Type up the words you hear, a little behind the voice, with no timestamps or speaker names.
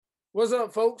What's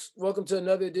up, folks? Welcome to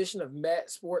another edition of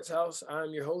Matt Sports House.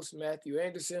 I'm your host, Matthew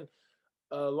Anderson,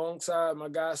 alongside my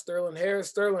guy Sterling Harris.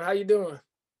 Sterling, how you doing?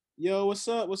 Yo, what's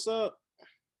up? What's up?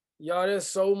 Y'all, there's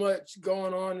so much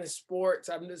going on in sports.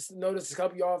 I've just noticed a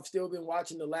couple of y'all have still been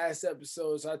watching the last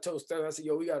episode. So I told Sterling, I said,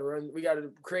 yo, we gotta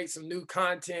create some new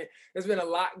content. There's been a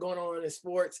lot going on in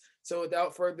sports. So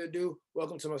without further ado,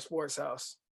 welcome to my sports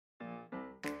house.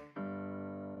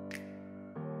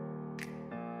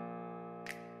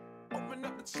 Open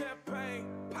up the champagne,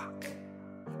 pop.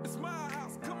 It's my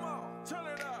house, come on, turn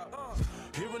it up.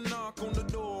 Hear a knock on the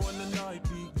door and the night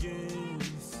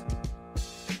begins.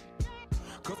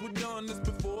 Cause we done this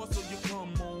before, so you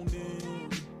come on in.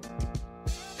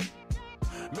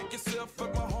 Make yourself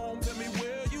at my home, tell me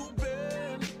where you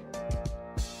been.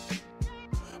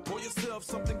 Pour yourself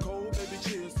something cold, baby,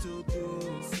 cheers to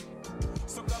this.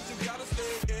 Sometimes you gotta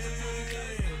stay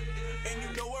in, and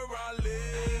you know where I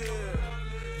live.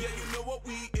 Yeah, you know what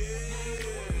we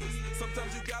is.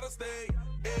 Sometimes you gotta stay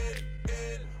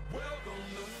in. Welcome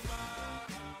to my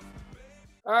house,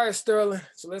 baby. All right, Sterling.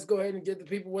 So let's go ahead and give the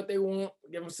people what they want.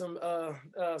 Give them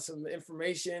some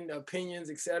information, opinions,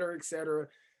 et cetera, et cetera.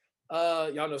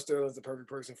 Y'all know Sterling's the perfect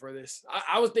person for this.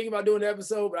 I was thinking about doing an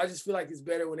episode, but I just feel like it's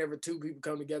better whenever two people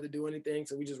come together do anything.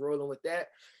 So we just rolling with that.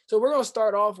 So we're gonna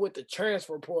start off with the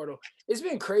transfer portal. It's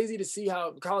been crazy to see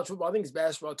how college football, I think it's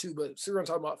basketball too, but so we're gonna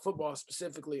talk about football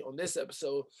specifically on this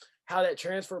episode, how that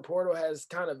transfer portal has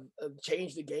kind of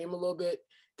changed the game a little bit.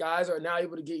 Guys are now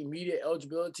able to get immediate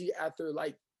eligibility after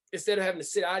like instead of having to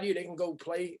sit out of you, they can go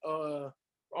play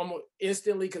almost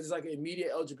instantly because it's like an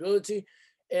immediate eligibility.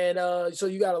 And so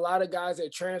you got a lot of guys that are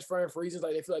transferring for reasons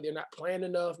like they feel like they're not playing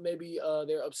enough. Maybe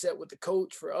they're upset with the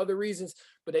coach for other reasons,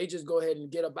 but they just go ahead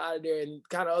and get up out of there. And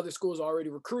kind of other schools are already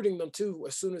recruiting them too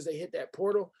as soon as they hit that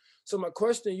portal. So my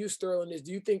question to you, Sterling, is: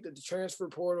 do you think that the transfer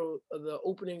portal, the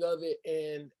opening of it,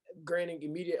 and granting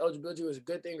immediate eligibility was a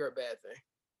good thing or a bad thing?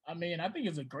 I mean, I think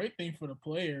it's a great thing for the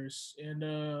players. And,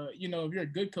 if you're a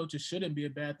good coach, it shouldn't be a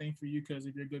bad thing for you because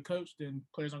if you're a good coach, then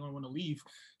players aren't going to want to leave.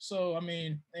 So, I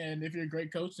mean, and if you're a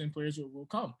great coach, then players will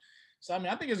come. So, I mean,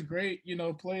 I think it's great,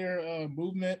 player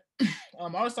movement. I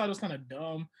always thought it was kind of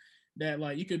dumb that,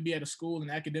 like, you could be at a school and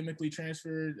academically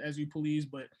transfer as you please,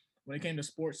 but when it came to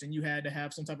sports and you had to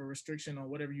have some type of restriction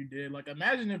on whatever you did, like,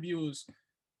 imagine if you was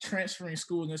transferring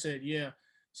schools and they said, yeah,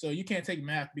 so you can't take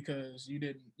math because you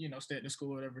didn't, stay at the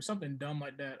school or whatever, something dumb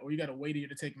like that, or you got to wait a year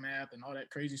to take math and all that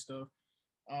crazy stuff.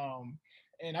 Um,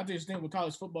 and I just think with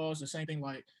college football, it's the same thing.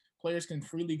 Like players can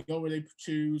freely go where they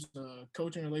choose.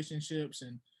 Coaching relationships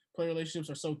and player relationships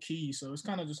are so key. So it's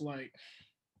kind of just like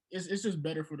it's just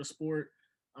better for the sport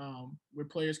where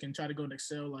players can try to go and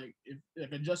excel. Like if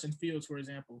like a Justin Fields, for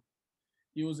example,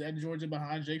 he was at Georgia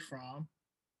behind Jake Fromm.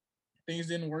 Things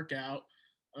didn't work out.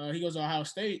 He goes to Ohio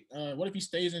State. What if he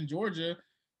stays in Georgia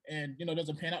and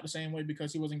doesn't pan out the same way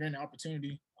because he wasn't granted an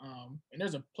opportunity? And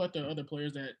there's a plethora of other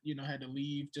players that had to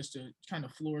leave just to kind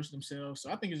of flourish themselves.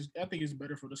 So I think it's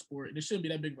better for the sport. There shouldn't be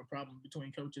that big of a problem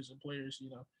between coaches and players.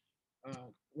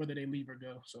 Whether they leave or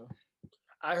go. So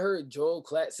I heard Joel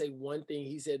Klatt say one thing.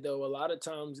 He said though a lot of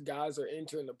times guys are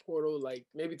entering the portal like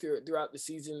maybe throughout the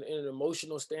season in an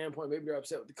emotional standpoint. Maybe they're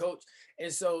upset with the coach,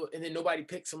 and then nobody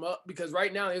picks them up because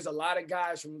right now there's a lot of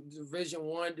guys from Division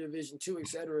 1, Division 2,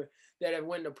 etc. that have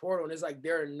went in the portal, and it's like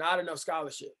there are not enough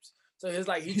scholarships. So it's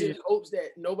like he yeah, just hopes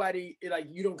that nobody like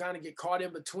you don't kind of get caught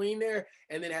in between there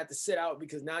and then have to sit out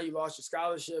because now you lost your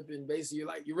scholarship and basically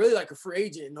you're really like a free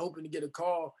agent and hoping to get a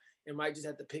call and might just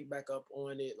have to pick back up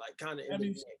on it, like kind of in the gotta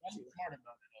next be year. smart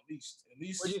about it at least. At What'd you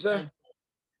least say? have.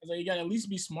 It's like you gotta at least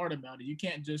be smart about it. You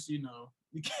can't just you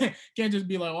can't just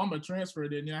be like, oh, I'm gonna transfer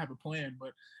it and I have a plan.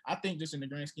 But I think just in the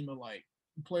grand scheme of like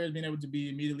players being able to be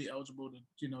immediately eligible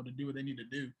to to do what they need to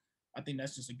do, I think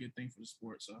that's just a good thing for the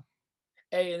sport. So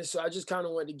Hey, and so I just kind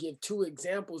of wanted to give two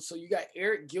examples. So you got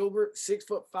Eric Gilbert,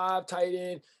 6'5" tight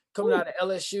end, coming out of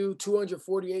LSU,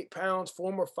 248 pounds,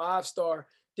 former 5-star.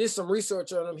 Did some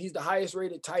research on him. He's the highest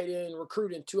rated tight end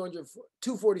recruit in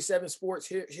 247 sports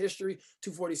history.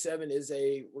 247 is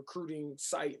a recruiting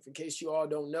site, in case you all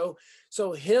don't know.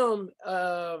 So him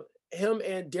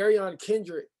and Darion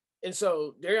Kendrick. And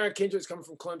so Darion Kendrick's coming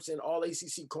from Clemson, all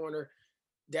ACC corner.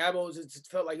 Dabo's it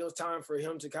felt like it was time for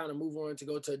him to kind of move on to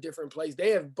go to a different place.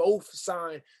 They have both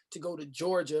signed to go to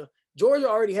Georgia. Georgia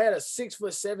already had a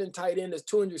 6'7" tight end that's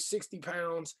 260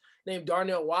 pounds named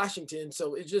Darnell Washington.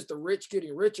 So it's just the rich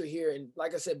getting richer here. And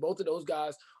like I said, both of those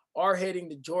guys are heading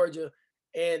to Georgia.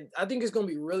 And I think it's going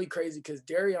to be really crazy because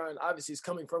Darion obviously is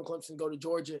coming from Clemson, go to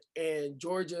Georgia and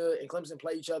Clemson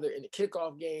play each other in the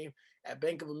kickoff game at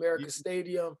Bank of America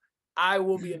Stadium. I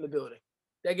will be in the building.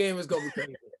 That game is going to be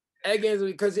crazy. That game's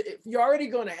because if you're already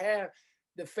going to have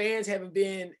the fans haven't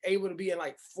been able to be in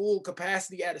like full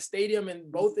capacity at a stadium,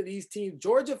 and both of these teams,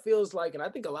 Georgia feels like, and I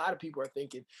think a lot of people are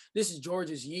thinking this is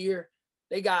Georgia's year.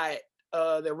 They got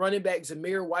their running back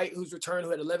Zamir White, who's returned,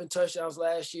 who had 11 touchdowns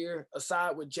last year,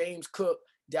 aside with James Cook,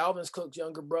 Dalvin Cook's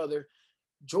younger brother.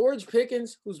 George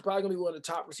Pickens, who's probably going to be one of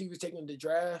the top receivers taken in the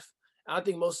draft. I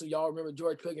think most of y'all remember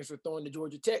George Pickens for throwing the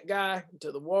Georgia Tech guy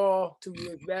to the wall 2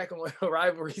 years back on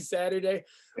Rivalry Saturday.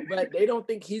 But they don't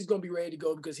think he's going to be ready to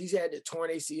go because he's had the torn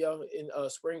ACL in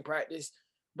spring practice.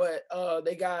 But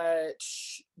they got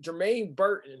Jermaine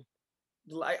Burton,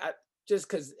 just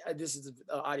because this is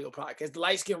an audio podcast, the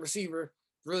light-skinned receiver,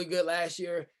 really good last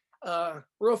year.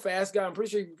 Real fast guy. I'm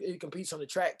pretty sure he competes on the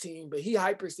track team, but he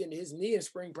hyperextended his knee in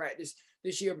spring practice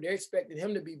this year, but they're expecting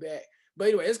him to be back. But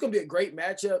anyway, it's going to be a great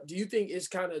matchup. Do you think it's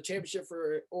kind of a championship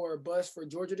or a bust for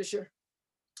Georgia this year?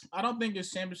 I don't think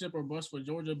it's championship or bust for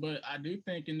Georgia, but I do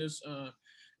think in this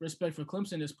respect for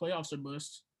Clemson, this playoffs are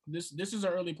bust. This is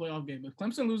an early playoff game. If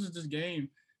Clemson loses this game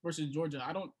versus Georgia,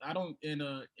 I don't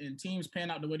and teams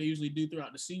pan out the way they usually do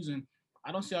throughout the season,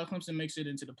 I don't see how Clemson makes it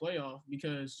into the playoff,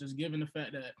 because just given the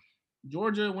fact that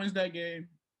Georgia wins that game,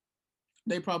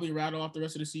 they probably rattle off the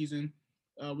rest of the season.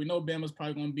 We know Bama's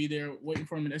probably going to be there waiting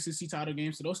for him in the SEC title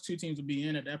game. So those two teams will be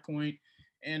in at that point.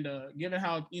 And given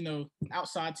how,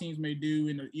 outside teams may do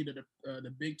in either the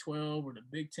Big 12 or the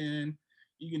Big 10,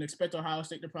 you can expect Ohio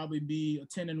State to probably be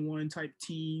a 10-1 type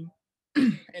team.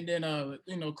 And then,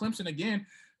 Clemson again,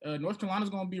 North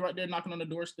Carolina's going to be right there knocking on the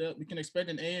doorstep. We can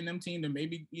expect an A&M team to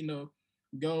maybe,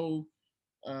 go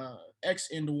X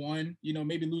into one,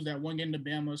 maybe lose that one game to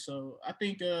Bama. So I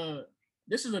think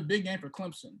this is a big game for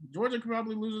Clemson. Georgia could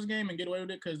probably lose this game and get away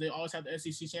with it because they always have the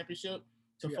SEC championship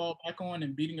to fall back on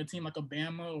and beating a team like a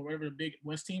Bama or whatever the Big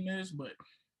West team is. But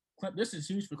this is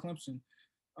huge for Clemson.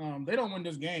 They don't win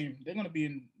this game, they're going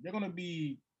to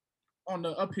be on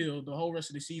the uphill the whole rest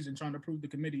of the season trying to prove the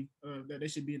committee that they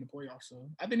should be in the playoffs. So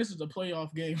I think this is a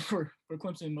playoff game for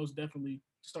Clemson, most definitely,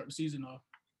 to start the season off.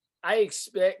 I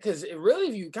expect, because really,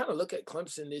 if you kind of look at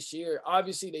Clemson this year,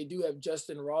 obviously they do have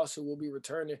Justin Ross, who will be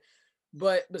returning.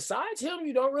 But besides him,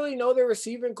 you don't really know their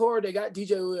receiving core. They got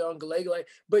DJ Uiagalelei,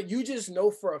 but you just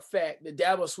know for a fact that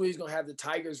Dabo Swinney's going to have the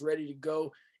Tigers ready to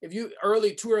go. If you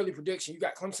too early prediction, you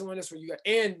got Clemson winning this one.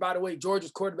 And by the way,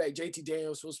 Georgia's quarterback, JT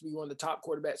Daniels, supposed to be one of the top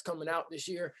quarterbacks coming out this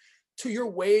year. To your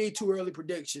way too early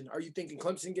prediction, are you thinking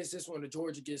Clemson gets this one or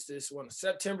Georgia gets this one?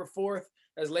 September 4th,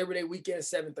 as Labor Day weekend,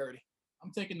 7:30.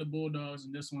 I'm taking the Bulldogs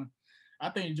in this one. I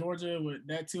think Georgia, with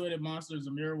that two-headed monster,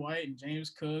 Zamir White and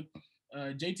James Cook,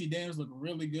 JT Daniels looked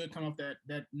really good coming off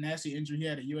that nasty injury he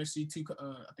had at USC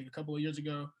I think a couple of years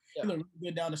ago. Yeah. He looked really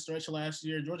good down the stretch last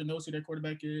year. Georgia knows who their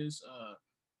quarterback is.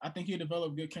 I think he'll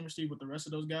develop good chemistry with the rest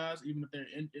of those guys, even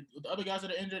if with the other guys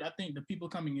that are injured. I think the people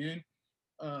coming in,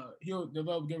 he'll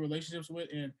develop good relationships with,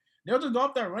 and they'll just go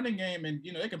off that running game, and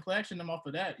they can play action them off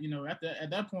of that. At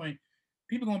that point,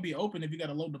 people gonna be open if you got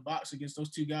to load the box against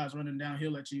those two guys running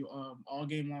downhill at you all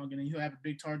game long, and then he'll have a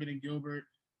big target in Gilbert.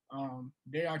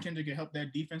 Deion Kendrick can help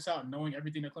that defense out, knowing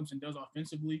everything that Clemson does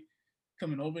offensively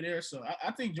coming over there. So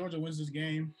I think Georgia wins this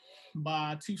game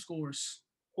by 2 scores.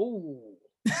 Ooh.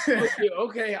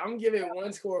 Okay, I'm giving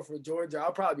 1 score for Georgia.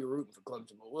 I'll probably be rooting for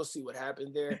Clemson, but we'll see what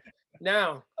happens there.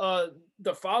 Now,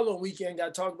 the following weekend,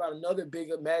 got to talk about another big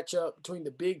matchup between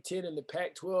the Big Ten and the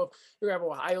Pac-12. You're going to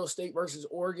have Ohio State versus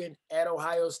Oregon at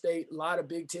Ohio State. A lot of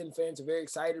Big Ten fans are very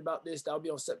excited about this. That'll be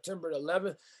on September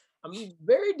 11th. I'm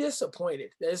very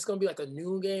disappointed that it's going to be like a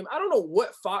noon game. I don't know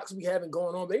what Fox we having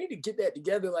going on. They need to get that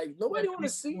together. Like, nobody want to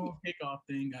see. Kickoff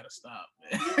thing got to stop,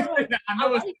 man. Yeah,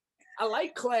 I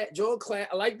like Joel Klatt.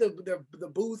 I like the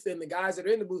booth and the guys that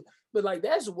are in the booth. But, like,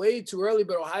 that's way too early.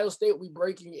 But Ohio State will be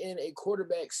breaking in a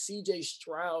quarterback, C.J.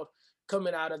 Stroud,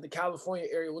 coming out of the California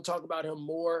area. We'll talk about him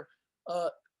more.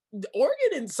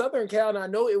 Oregon and Southern Cal, and I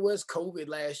know it was COVID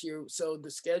last year, so the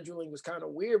scheduling was kind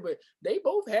of weird, but they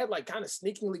both had like kind of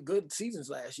sneakingly good seasons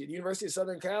last year. The University of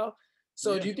Southern Cal.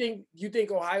 So do you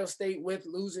think Ohio State, with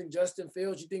losing Justin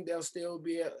Fields, you think they'll still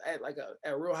be at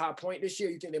a real high point this year?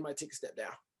 You think they might take a step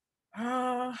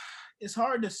down? It's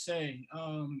hard to say.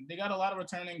 They got a lot of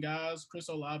returning guys. Chris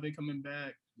Olave coming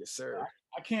back. Yes, sir.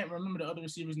 I can't remember the other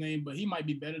receiver's name, but he might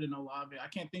be better than Olave. I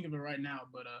can't think of it right now,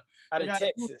 but out of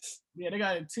Texas. They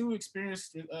got 2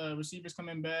 experienced receivers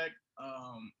coming back.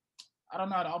 I don't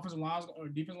know how the offensive line or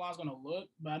defensive line is going to look,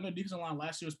 but I know the defensive line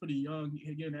last year was pretty young.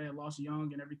 Again, they had lost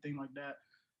Young and everything like that.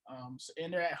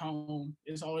 And they're at home.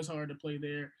 It's always hard to play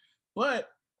there. But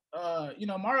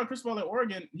Mario Cristobal at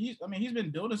Oregon, he's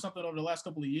been building something over the last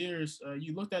couple of years.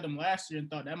 You looked at him last year and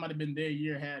thought that might have been their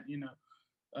year had,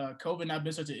 COVID not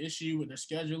been such an issue with their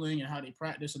scheduling and how they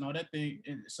practice and all that thing.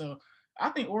 And so I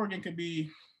think Oregon could be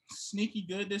sneaky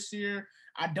good this year.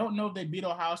 I don't know if they beat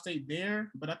Ohio State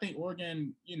there, but I think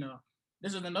Oregon,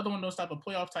 this is another one of those type of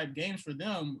playoff type games for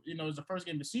them. It's the first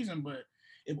game of the season, but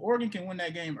if Oregon can win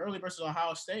that game early versus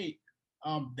Ohio State,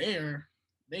 Ohio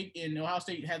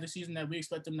State had the season that we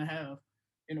expect them to have,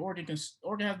 and Oregon has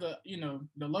the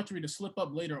luxury to slip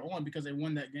up later on because they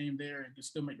won that game there and can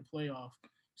still make the playoff.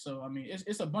 So I mean,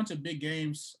 it's a bunch of big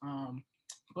games,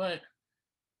 but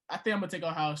I think I'm gonna take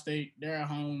Ohio State. They're at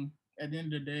home. At the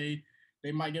end of the day,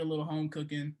 they might get a little home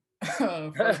cooking.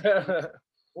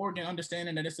 Oregon,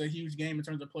 understanding that it's a huge game in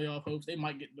terms of playoff hopes, they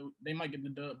might get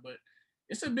the dub, but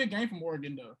it's a big game from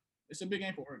Oregon though. It's a big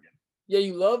game for Oregon. Yeah,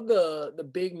 you love the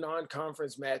big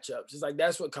non-conference matchups. It's like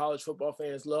that's what college football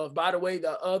fans love. By the way,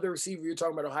 the other receiver you're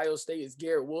talking about, Ohio State, is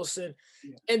Garrett Wilson.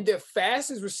 Yeah. And the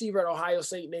fastest receiver at Ohio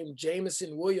State named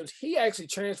Jameson Williams, he actually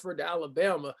transferred to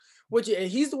Alabama, and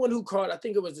he's the one who caught, I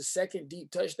think it was the second deep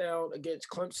touchdown against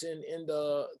Clemson in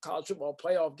the college football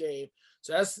playoff game.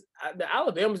 So that's the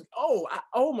Alabama's.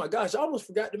 Oh my gosh, I almost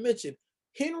forgot to mention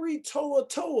Henry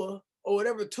To'oTo'o, or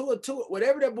whatever,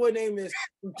 whatever that boy name is,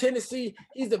 from Tennessee.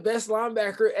 He's the best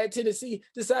linebacker at Tennessee.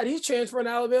 Decided he's transferring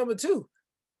to Alabama too.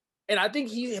 And I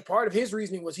think part of his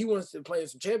reasoning was he wants to play in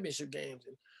some championship games.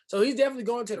 And so he's definitely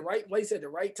going to the right place at the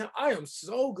right time. I am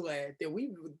so glad that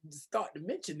we start to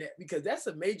mention that because that's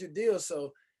a major deal.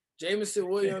 So Jameson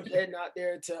Williams heading out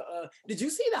there to did you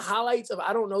see the highlights of,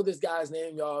 I don't know this guy's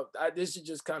name, y'all. This is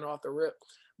just kind of off the rip.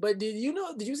 But did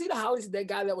you see the highlights of that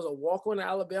guy that was a walk-on in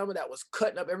Alabama that was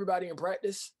cutting up everybody in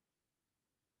practice?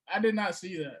 I did not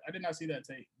see that. I did not see that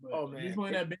tape. But oh man, he's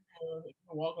playing that big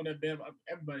walk on that bed.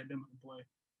 Everybody been can play.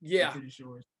 Yeah. I'm pretty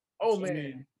sure. Oh so,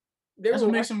 man, that's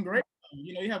what makes them great.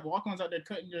 You have walk-ons out there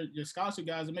cutting your scholarship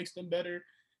guys. It makes them better.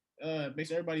 Makes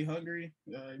everybody hungry.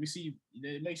 It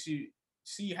makes you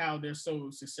see how they're so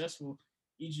successful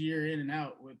each year in and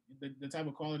out with the type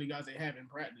of quality guys they have in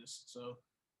practice. So.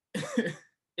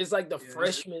 It's like the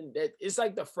freshman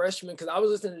because I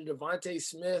was listening to Devontae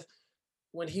Smith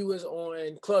when he was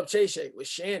on Club Shay Shay with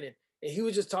Shannon, and he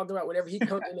was just talking about whenever he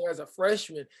comes in there as a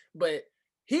freshman, but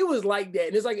he was like that.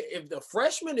 And it's like if the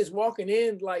freshman is walking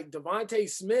in like Devontae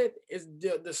Smith, is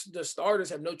the starters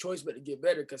have no choice but to get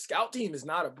better because scout team is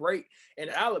not a break. And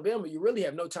at Alabama, you really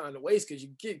have no time to waste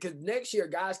because next year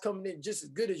guys coming in just as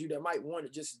good as you that might want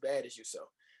it just as bad as you. So.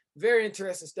 Very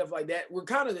interesting stuff like that. We're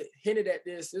kind of hinted at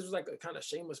this. This was like a kind of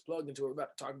shameless plug into what we're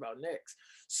about to talk about next.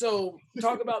 So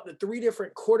talk about the three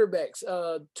different quarterbacks.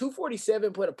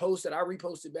 247 put a post that I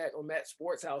reposted back on Matt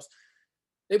Sports House.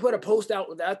 They put a post out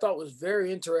that I thought was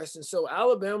very interesting. So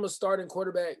Alabama's starting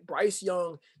quarterback, Bryce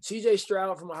Young, CJ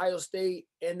Stroud from Ohio State,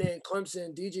 and then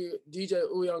Clemson, DJ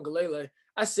Uiagalelei.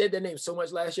 I said that name so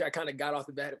much last year, I kind of got off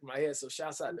the bat of my head. So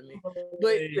shouts out to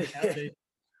me.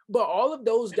 But all of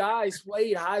those guys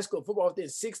played high school football within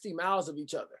 60 miles of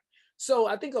each other. So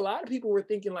I think a lot of people were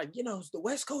thinking like, the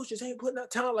West Coast just ain't putting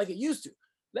out talent like it used to.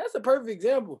 That's a perfect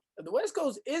example. The West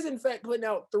Coast is in fact putting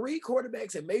out 3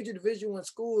 quarterbacks in major Division I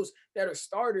schools that are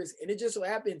starters. And it just so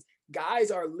happens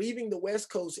guys are leaving the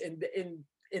West Coast in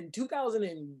 2000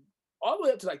 and all the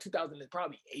way up to like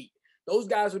 2008. Those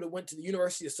guys would have went to the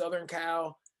University of Southern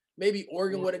Cal. Maybe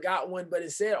Oregon would have got one, but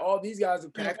instead all these guys are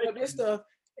packing up their stuff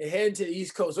and heading to the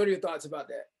East Coast. What are your thoughts about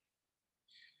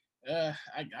that?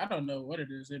 I don't know what it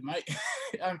is. It might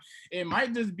it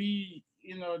might just be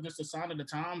just a sign of the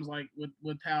times, like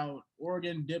with how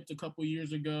Oregon dipped a couple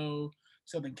years ago,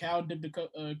 Southern Cal dipped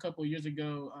a couple years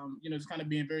ago. Just kind of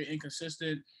being very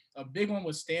inconsistent. A big one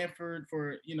was Stanford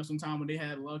for some time when they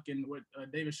had luck and what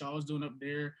David Shaw was doing up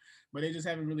there, but they just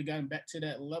haven't really gotten back to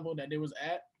that level that they was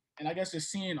at. And I guess just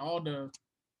seeing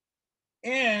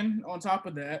and on top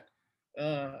of that.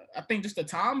 I think just the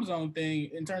time zone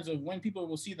thing in terms of when people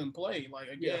will see them play. Like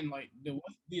again,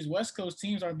 these West Coast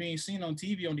teams aren't being seen on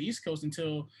TV on the East Coast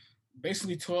until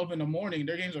basically 12 in the morning.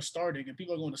 Their games are starting and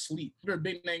people are going to sleep. If you're a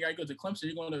big name guy, go to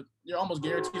Clemson, you're almost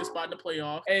guaranteed a spot in the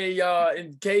playoff. Hey y'all,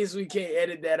 in case we can't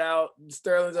edit that out,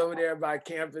 Sterling's over there by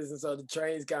campus, and so the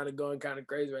train's kind of going kind of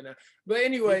crazy right now. But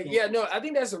anyway, I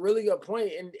think that's a really good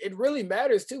point, and it really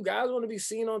matters too. Guys want to be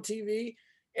seen on TV.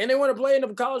 And they want to play in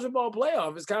the college football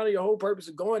playoff. It's kind of your whole purpose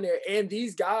of going there. And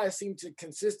these guys seem to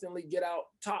consistently get out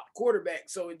top quarterbacks.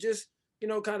 So it just,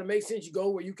 kind of makes sense. You go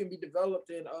where you can be developed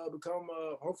and become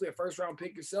hopefully a first-round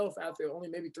pick yourself after only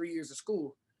maybe 3 years of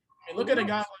school. And look at a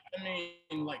guy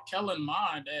like Kellen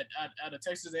Mond out of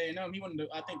Texas A&M. He went to,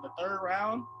 I think, the 3rd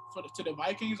round to the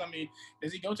Vikings. I mean,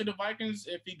 does he go to the Vikings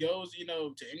if he goes,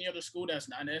 to any other school that's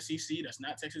not an SEC, that's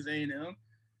not Texas A&M?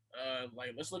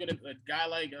 Like let's look at a guy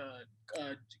like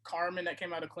Carmen that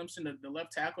came out of Clemson, the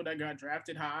left tackle that got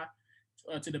drafted high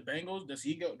to the Bengals. Does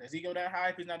he go? Does he go that high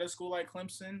if he's not at a school like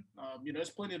Clemson? There's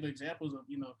plenty of examples of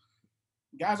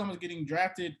guys almost getting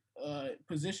drafted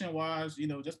position wise.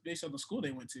 Just based on the school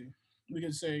they went to. We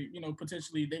could say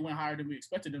potentially they went higher than we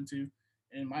expected them to,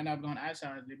 and might not have gone as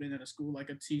high. They've been at a school like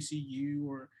a TCU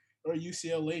or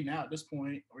UCLA now at this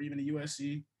point, or even a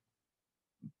USC.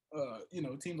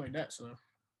 Teams like that. So.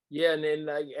 Yeah, and then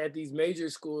like at these major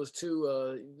schools too,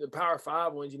 the Power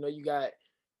Five ones, you got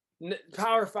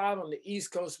Power Five on the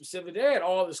East Coast specifically. They had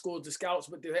all the schools, the scouts,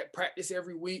 but they had practice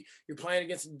every week. You're playing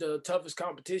against the toughest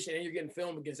competition, and you're getting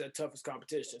film against that toughest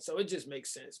competition. So it just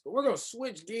makes sense. But we're gonna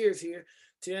switch gears here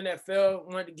to NFL.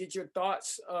 Wanted to get your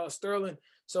thoughts, Sterling.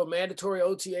 So mandatory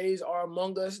OTAs are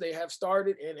among us. They have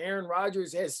started, and Aaron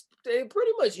Rodgers they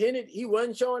pretty much hinted he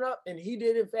wasn't showing up, and he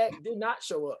did not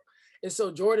show up. And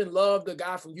so Jordan Love, the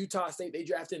guy from Utah State, they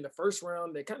drafted in the first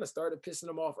round. They kind of started pissing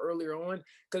him off earlier on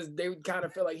because they kind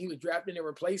of felt like he was drafting a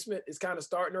replacement. It's kind of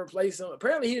starting to replace him.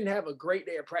 Apparently, he didn't have a great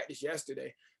day of practice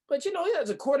yesterday. But,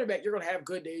 as a quarterback, you're going to have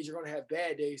good days. You're going to have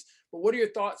bad days. But what are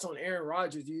your thoughts on Aaron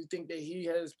Rodgers? Do you think that he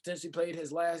has potentially played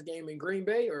his last game in Green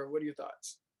Bay, or what are your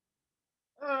thoughts?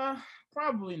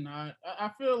 Probably not.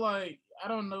 I feel like I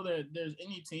don't know that there's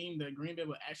any team that Green Bay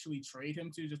would actually trade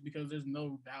him to just because there's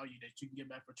no value that you can get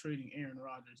back for trading Aaron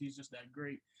Rodgers. He's just that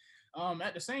great.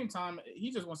 At the same time,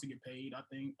 he just wants to get paid. I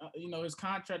think his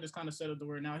contract is kind of set up to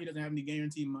where now he doesn't have any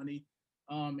guaranteed money.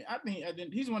 I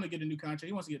think he's want to get a new contract.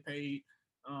 He wants to get paid.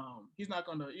 He's not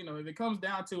gonna, if it comes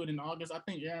down to it in August, I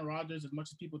think Aaron Rodgers, as much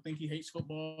as people think he hates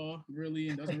football really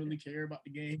and doesn't really care about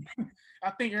the game,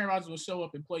 I think Aaron Rodgers will show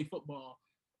up and play football.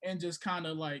 And just kind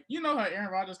of like, how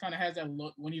Aaron Rodgers kind of has that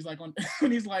look when he's like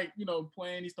when he's like,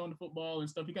 playing, he's throwing the football and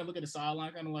stuff. He kind of look at the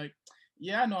sideline, kind of like,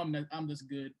 yeah, I know I'm this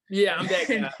good. Yeah, I'm that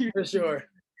guy for sure.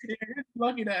 You're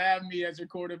lucky to have me as your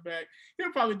quarterback.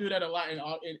 He'll probably do that a lot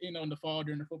in the fall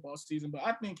during the football season. But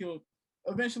I think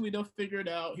they'll figure it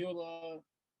out. He'll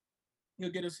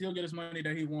get his money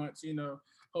that he wants.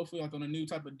 Hopefully like on a new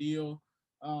type of deal.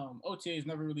 OTAs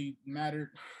never really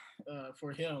mattered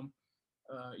for him.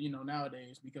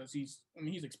 Nowadays because he's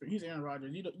Aaron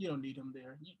Rodgers. You don't need him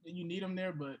there. You need him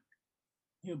there, but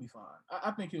he'll be fine.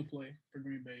 I think he'll play for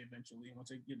Green Bay eventually once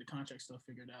they get the contract stuff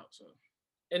figured out. So.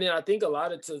 And then I think a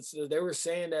lot of they were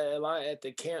saying that a lot at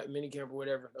the mini camp or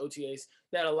whatever, OTAs,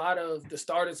 that a lot of the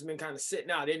starters have been kind of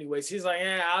sitting out anyways. He's like,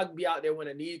 I'll be out there when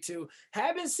I need to.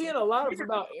 Haven't seen a lot of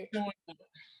about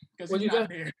because he's not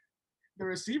there. The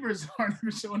receivers aren't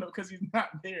even showing up because he's not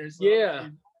there. So yeah.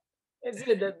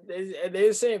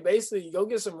 They're saying basically go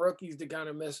get some rookies to kind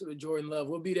of mess with Jordan Love.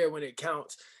 We'll be there when it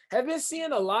counts. Have been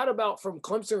seeing a lot about from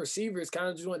Clemson receivers. Kind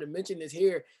of just wanted to mention this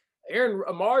here.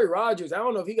 Amari Rodgers. I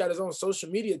don't know if he got his own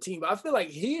social media team, but I feel like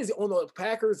he is on the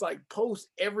Packers like post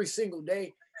every single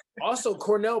day. Also,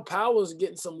 Cornell Powell is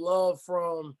getting some love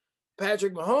from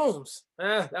Patrick Mahomes.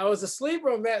 That was a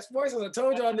sleeper on Matt Sports. As I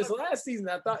told you on this last season,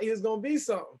 I thought he was gonna be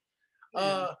something.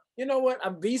 You know what?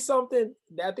 I'm be something.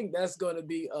 I think that's going to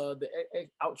be the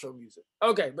outro music.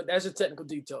 Okay, but that's just technical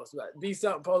details. Be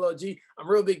something, Polo G. I'm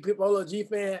a real big Polo G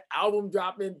fan. Album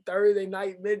dropping Thursday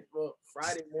night,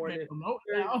 Friday morning,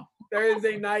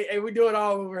 Thursday night. Hey, we do it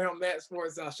all over here on Matt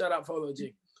Sports. Shout out Polo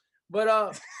G.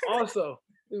 But also,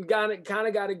 we've kind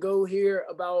of got to go here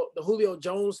about the Julio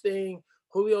Jones thing.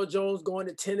 Julio Jones going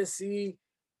to Tennessee,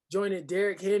 joining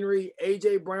Derrick Henry,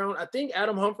 A.J. Brown. I think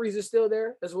Adam Humphries is still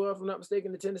there as well, if I'm not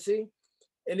mistaken, to Tennessee,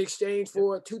 in exchange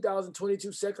for a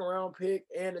 2022 second-round pick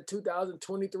and a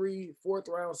 2023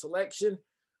 fourth-round selection.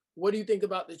 What do you think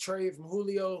about the trade from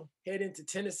Julio heading to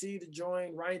Tennessee to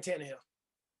join Ryan Tannehill?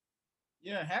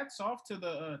 Yeah, hats off to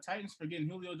the Titans for getting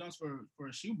Julio Jones for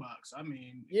a shoebox. I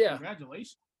mean,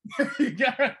 congratulations. you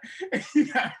got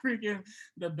freaking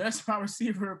the best wide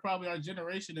receiver of probably our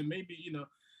generation, and maybe,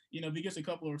 if he gets a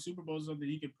couple of Super Bowls or something,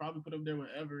 he could probably put up there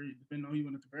wherever, depending on who you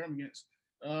want to compare him against.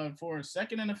 For a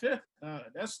second and a fifth,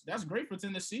 that's great for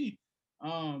Tennessee.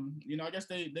 I guess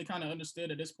they kind of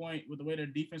understood at this point with the way their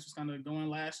defense was kind of going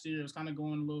last year. It was kind of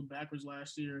going a little backwards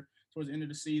last year towards the end of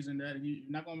the season, that you're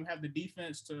not going to have the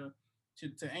defense to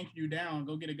anchor you down.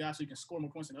 Go get a guy so you can score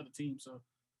more points than other teams. So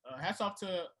hats off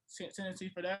to Tennessee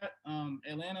for that.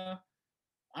 Atlanta,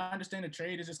 I understand the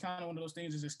trade is just kind of one of those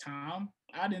things. It's just time.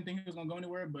 I didn't think he was going to go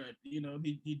anywhere, but he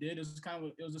did. It was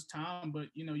just time. But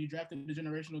you drafted the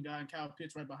generational guy and Kyle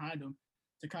Pitts right behind him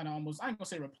to kind of almost, I ain't gonna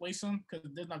say replace him because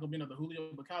there's not gonna be another Julio,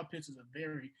 but Kyle Pitts is a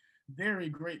very, very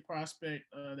great prospect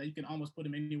that you can almost put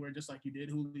him anywhere just like you did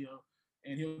Julio,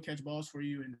 and he'll catch balls for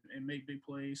you and make big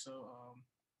plays. So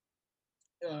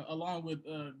along with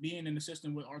being in the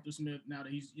system with Arthur Smith now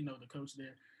that he's the coach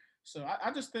there. So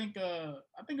I just think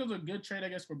I think it was a good trade, I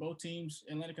guess, for both teams.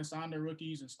 Atlanta can sign their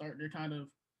rookies and start their kind of,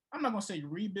 I'm not gonna say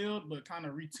rebuild, but kind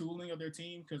of retooling of their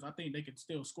team, because I think they could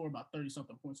still score about 30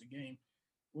 something points a game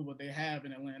with what they have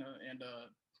in Atlanta.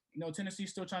 And Tennessee's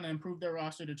still trying to improve their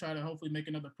roster to try to hopefully make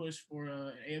another push for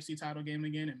an AFC title game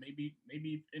again, and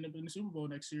maybe end up in the Super Bowl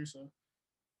next year. So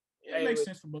it makes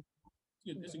sense for both.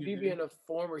 It's a good Me trade. being a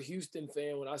former Houston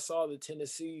fan, when I saw the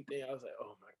Tennessee thing, I was like,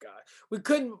 "Oh my God, we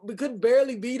couldn't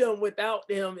barely beat them without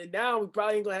them, and now we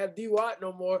probably ain't gonna have D Watt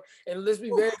no more." And let's be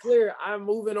very clear, I'm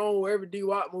moving on wherever D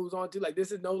Watt moves on to. Like,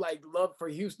 this is no like love for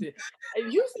Houston.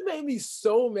 And Houston made me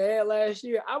so mad last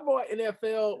year. I bought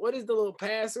NFL. What is the little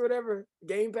pass or whatever,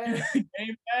 Game Pass?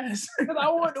 Game Pass. Because I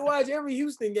wanted to watch every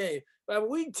Houston game. But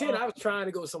week 10, I was trying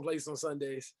to go someplace on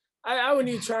Sundays. I wasn't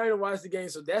even trying to watch the game,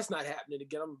 so that's not happening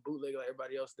again. I'm a bootlegger like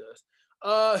everybody else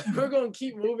does. We're going to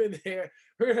keep moving there.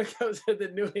 We're going to go to the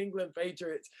New England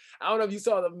Patriots. I don't know if you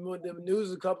saw the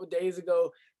news a couple of days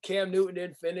ago. Cam Newton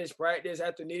didn't finish practice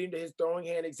after needing his throwing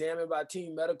hand examined by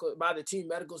the team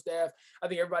medical staff. I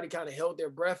think everybody kind of held their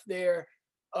breath there.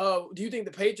 Do you think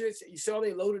the Patriots, you saw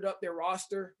they loaded up their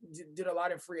roster, did a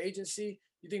lot of free agency?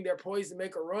 You think they're poised to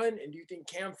make a run? And do you think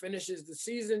Cam finishes the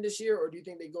season this year? Or do you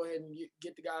think they go ahead and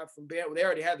get the guy from Bama? Well, they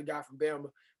already had the guy from Bama.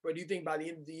 But do you think by the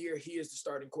end of the year, he is the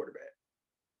starting quarterback?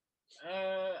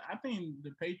 I think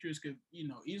the Patriots could,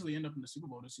 easily end up in the Super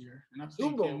Bowl this year. And I think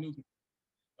Super Bowl. Cam Newton.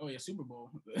 Oh yeah, Super Bowl.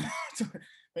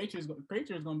 Patriots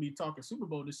going to be talking Super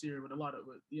Bowl this year with a lot of,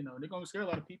 they're going to scare a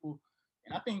lot of people.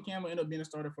 And I think Cam will end up being a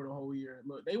starter for the whole year.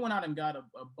 Look, they went out and got a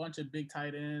bunch of big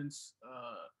tight ends.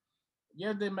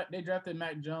 Yeah, they drafted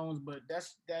Mac Jones, but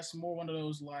that's more one of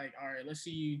those like, all right, let's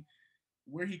see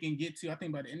where he can get to. I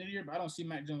think by the end of the year, but I don't see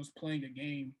Mac Jones playing a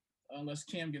game unless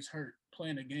Cam gets hurt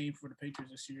playing a game for the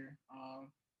Patriots this year.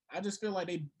 I just feel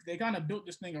like they kind of built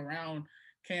this thing around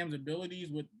Cam's abilities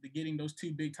with getting those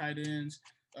two big tight ends,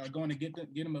 going to get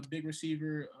him a big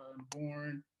receiver,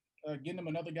 Bourne, getting him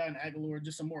another guy in Aguilar,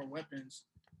 just some more weapons.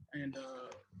 And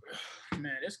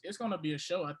man, it's gonna be a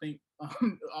show, I think,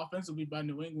 offensively by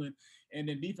New England, and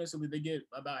then defensively they get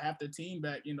about half the team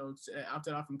back.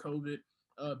 Opted out from COVID.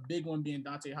 Big one being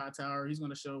Dante Hightower. He's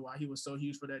gonna show why he was so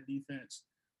huge for that defense.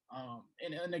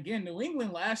 And again, New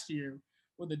England last year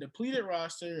with a depleted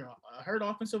roster, a hurt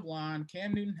offensive line,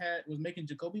 Cam Newton was making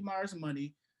Jacoby Myers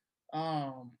money.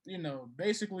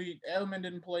 Basically Edelman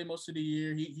didn't play most of the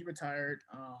year. He retired.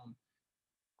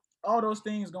 All those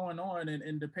things going on,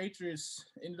 and the Patriots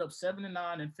ended up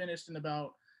 7-9 and finished in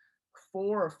about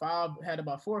 4 or 5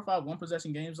 one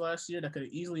possession games last year that could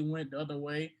have easily went the other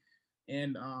way.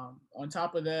 And on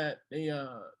top of that, they had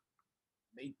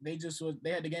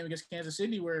the game against Kansas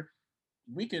City where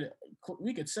we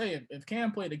could say if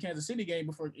Cam played the Kansas City game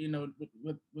before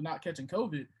with not catching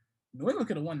COVID, New England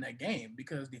could have won that game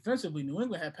because defensively New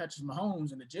England had Patrick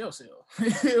Mahomes in the jail cell.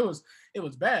 it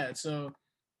was bad. So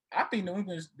I think New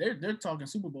England, they're talking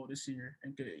Super Bowl this year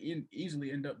and could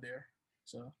easily end up there.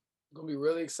 So It's gonna be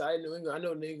really exciting. New England. I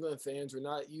know New England fans were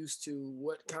not used to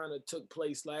what kind of took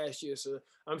place last year, so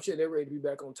I'm sure they're ready to be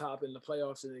back on top in the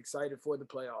playoffs and excited for the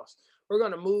playoffs. We're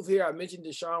gonna move here. I mentioned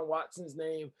Deshaun Watson's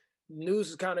name. News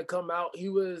has kind of come out. He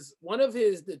was one of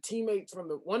the teammates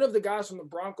one of the guys from the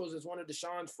Broncos is one of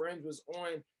Deshaun's friends was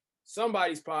on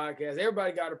somebody's podcast.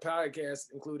 Everybody got a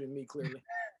podcast, including me, clearly.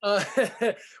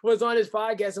 Was on his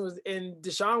podcast and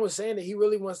Deshaun was saying that he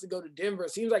really wants to go to Denver.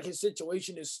 It seems like his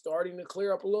situation is starting to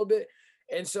clear up a little bit.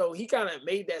 And so he kind of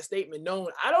made that statement known.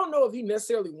 I don't know if he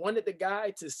necessarily wanted the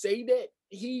guy to say that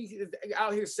he is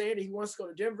out here saying that he wants to go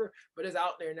to Denver, but it's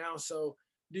out there now. So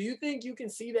do you think you can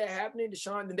see that happening,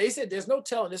 Deshaun? And they said there's no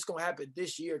telling it's going to happen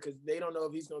this year because they don't know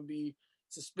if he's going to be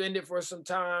suspended for some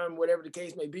time, whatever the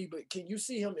case may be. But can you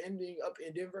see him ending up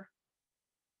in Denver?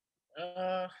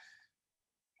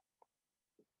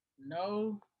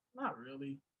 No, not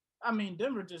really. I mean,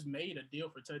 Denver just made a deal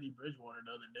for Teddy Bridgewater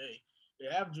the other day.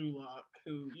 They have Drew Lock,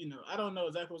 who, I don't know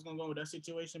exactly what's going to go with that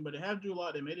situation, but they have Drew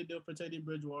Lock. They made a deal for Teddy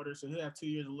Bridgewater, so he'll have 2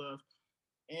 years left.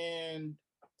 And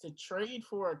to trade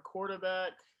for a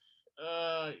quarterback,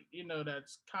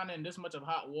 that's kind of in this much of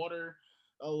hot water,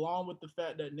 along with the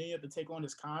fact that they have to take on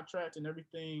his contract and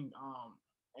everything,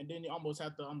 and then you almost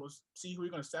have to see who you're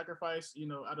going to sacrifice,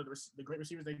 out of the great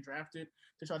receivers they drafted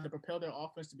to try to propel their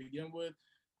offense to begin with,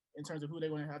 in terms of who they're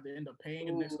going to have to end up paying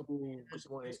in the next couple of years. This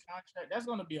contract, that's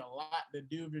going to be a lot to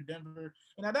do if you're Denver.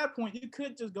 And at that point, you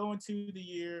could just go into the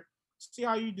year, see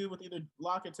how you do with either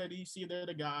Lock or Teddy, see if they're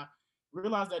the guy,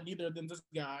 realize that neither of them is this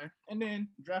guy, and then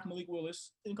draft Malik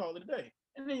Willis and call it a day.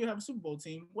 And then you have a Super Bowl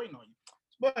team waiting on you.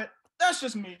 But that's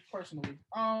just me personally.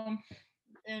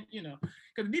 and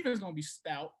because the defense is gonna be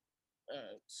stout.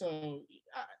 So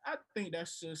I think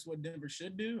that's just what Denver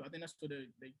should do. I think that's what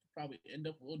they probably end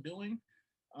up doing.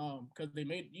 Because they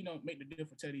made the deal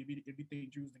for Teddy if you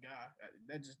think Drew's the guy.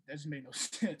 That just made no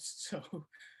sense. So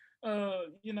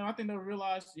I think they'll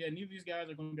realize, neither of these guys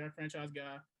are going to be our franchise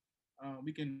guy.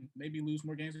 We can maybe lose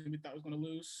more games than we thought we was going to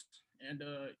lose, and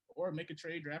or make a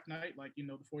trade draft night like the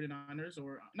 49ers,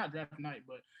 or not draft night,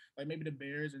 but like maybe the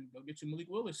Bears, and go get you Malik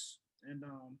Willis, and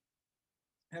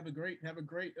have a great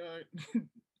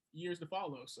years to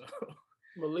follow. So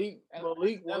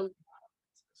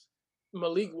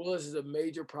Malik Willis is a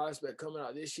major prospect coming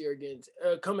out this year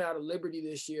coming out of Liberty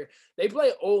this year. They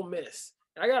play Ole Miss.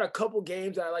 I got a couple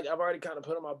games I've already kind of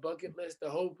put on my bucket list that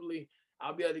hopefully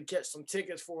I'll be able to catch some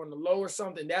tickets for on the low or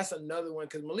something. That's another one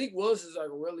because Malik Willis is like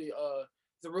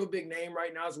it's a real big name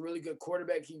right now. He's a really good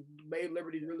quarterback. He made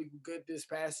Liberty really good this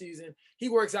past season. He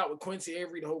works out with Quincy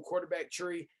Avery, the whole quarterback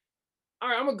tree. All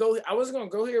right, I'm gonna go. I wasn't gonna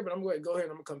go here, but I'm going to go here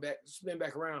and I'm gonna come back, spin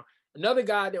back around. Another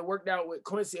guy that worked out with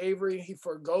Quincy Avery, he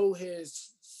forgo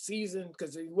his season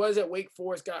because he was at Wake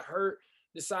Forest, got hurt,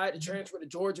 decided to transfer to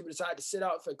Georgia, but decided to sit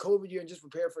out for the COVID year and just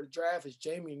prepare for the draft. Is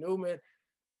Jamie Newman.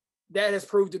 That has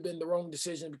proved to have been the wrong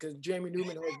decision because Jamie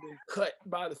Newman has been cut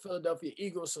by the Philadelphia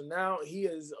Eagles. So now he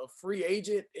is a free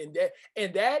agent,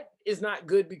 and that is not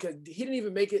good because he didn't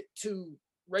even make it to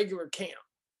regular camp.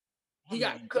 He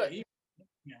got cut.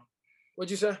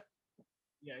 What'd you say?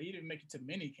 Yeah, he didn't make it to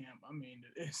mini camp. I mean,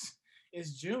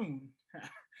 it's June.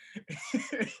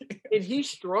 And he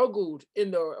struggled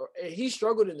in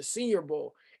the Senior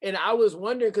Bowl. And I was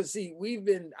wondering because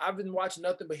I've been watching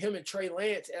nothing but him and Trey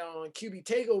Lance on QB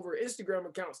Takeover Instagram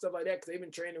account, stuff like that, because they've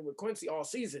been training with Quincy all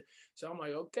season. So I'm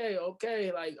like, okay,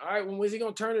 like, all right, when was he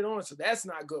gonna turn it on? So that's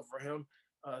not good for him.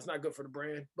 It's not good for the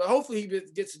brand. But hopefully he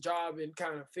gets a job and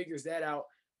kind of figures that out.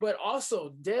 But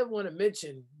also, Dev want to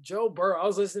mention Joe Burrow. I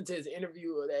was listening to his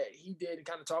interview that he did,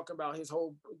 kind of talking about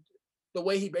the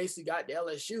way he basically got to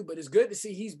LSU. But it's good to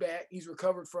see he's back. He's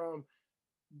recovered from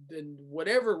the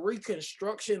whatever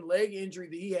reconstruction leg injury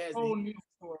that he has. Whole knee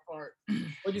was torn apart.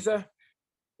 What'd you say?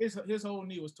 His whole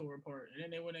knee was torn apart, and then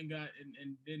they went and got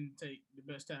and didn't take the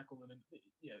best tackle. And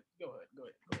yeah, go ahead.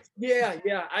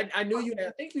 Yeah. I knew you. I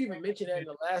think you even mentioned that in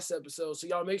the last episode. So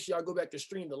y'all make sure y'all go back to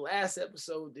stream the last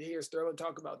episode to hear Sterling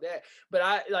talk about that. But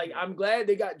I'm glad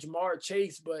they got Jamar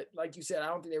Chase, but like you said, I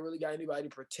don't think they really got anybody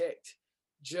to protect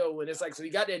Joe. And it's like, so he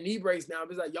got that knee brace now.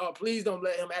 But it's like, y'all please don't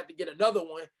let him have to get another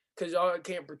one because y'all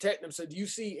can't protect him. So do you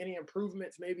see any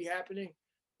improvements maybe happening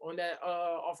on that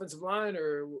offensive line,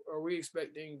 or are we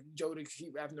expecting Joe to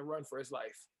keep having to run for his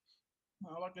life?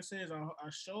 All I can say is I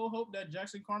sure hope that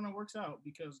Jackson Carman works out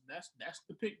because that's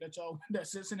the pick that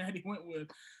Cincinnati went with.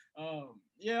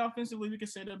 Offensively we can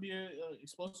say there'll be a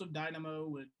explosive dynamo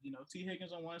with T.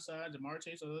 Higgins on one side, Jamar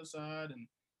Chase on the other side, and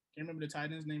can't remember the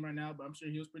tight end's name right now, but I'm sure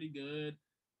he was pretty good.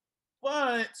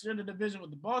 But you're in the division with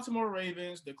the Baltimore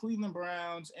Ravens, the Cleveland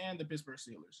Browns, and the Pittsburgh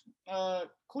Steelers.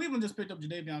 Cleveland just picked up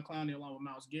Jadeveon Clowney along with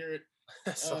Myles Garrett.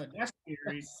 That's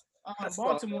scary.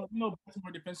 Baltimore,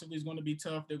 Baltimore defensively is going to be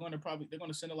tough. They're going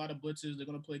to send a lot of blitzes. They're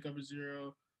going to play cover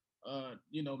zero.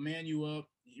 Man you up.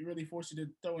 You really force you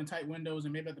to throw in tight windows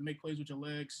and maybe have to make plays with your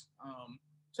legs.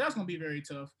 So that's going to be very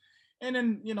tough. And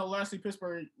then, lastly,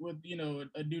 Pittsburgh with,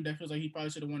 a dude that feels like he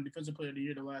probably should have won Defensive Player of the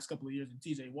Year the last couple of years in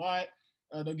TJ Watt.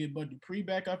 They'll get Bud Dupree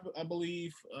back, I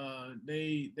believe.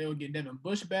 They'll get Devin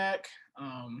Bush back,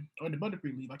 or did Bud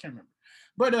Dupree leave? I can't remember.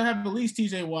 But they'll have at least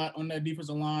TJ Watt on that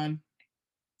defensive line.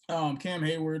 Cam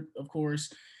Hayward, of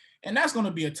course. And that's going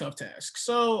to be a tough task.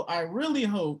 So I really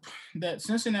hope that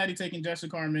Cincinnati taking Jackson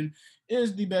Carman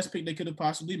is the best pick they could have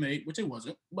possibly made, which it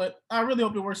wasn't. But I really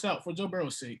hope it works out for Joe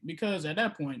Burrow's sake, because at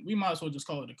that point, we might as well just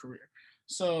call it a career.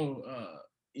 So,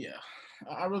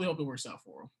 I really hope it works out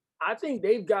for him. I think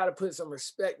they've got to put some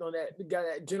respect on that guy,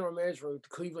 that general manager of the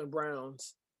Cleveland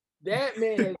Browns. That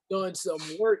man has done some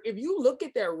work. If you look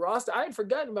at that roster, I had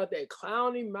forgotten about that.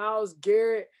 Clowney, Myles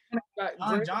Garrett,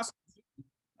 John Johnson.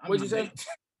 What'd you say?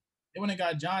 They went and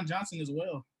got John Johnson as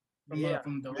well from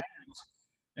the Lions.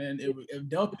 And if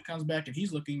Delpit comes back and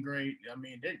he's looking great, I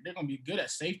mean, they're going to be good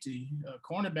at safety.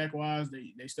 Cornerback wise,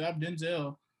 they still have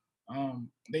Denzel.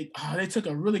 They took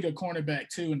a really good cornerback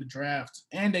too in the draft,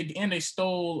 and they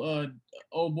stole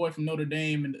old boy from Notre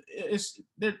Dame, and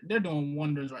they're doing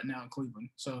wonders right now in Cleveland.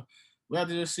 So we have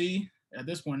to just see at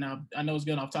this point. Now I know it's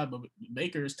getting off top, but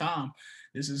Baker is Tom.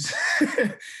 This is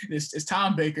it's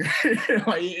Tom Baker.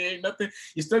 Like ain't nothing.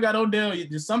 You still got Odell.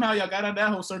 Somehow y'all got out of that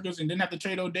whole circus and didn't have to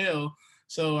trade Odell.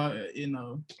 So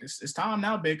it's Tom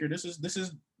now, Baker. This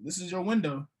is your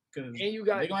window, because and you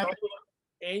got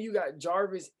and you got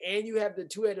Jarvis, and you have the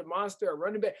two-headed monster at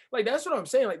running back. Like, that's what I'm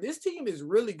saying. Like, this team is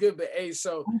really good, but hey,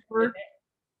 so Cooper.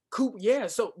 Coop, yeah.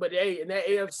 So, but hey, in that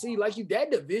AFC, like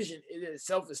that division in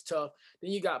itself is tough.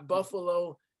 Then you got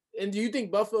Buffalo. And do you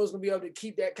think Buffalo's gonna be able to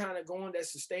keep that kind of going, that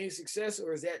sustained success,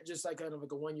 or is that just like kind of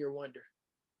like a 1-year wonder?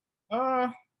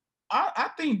 I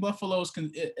think Buffalo's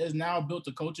is now built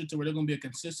a culture to where they're going to be a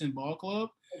consistent ball club.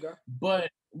 Okay. But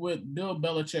with Bill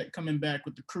Belichick coming back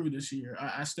with the crew this year,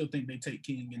 I still think they take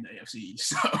King in the AFC.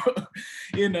 So,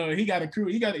 he got a crew.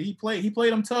 He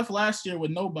played them tough last year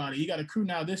with nobody. He got a crew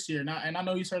now this year. And I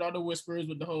know he's heard all the whispers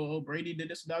with the whole, oh, Brady did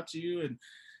this without you. And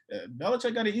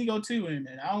Belichick got an ego too. And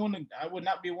I would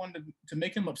not be one to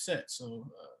make him upset. So,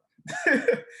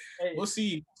 we'll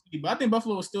see. But I think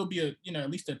Buffalo will still be at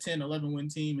least a 10, 11 win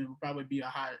team, and will probably be a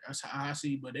high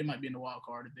seed, but they might be in the wild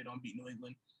card if they don't beat New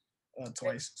England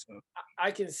twice. So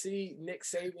I can see Nick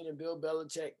Saban and Bill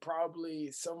Belichick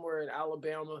probably somewhere in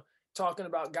Alabama talking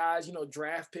about guys,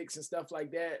 draft picks and stuff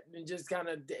like that, and just kind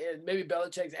of maybe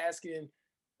Belichick's asking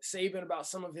Saban about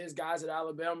some of his guys at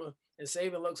Alabama, and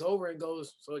Saban looks over and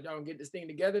goes, "So y'all gonna get this thing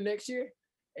together next year?"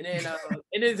 And then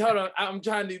hold on, I'm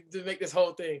trying to make this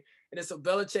whole thing. And then so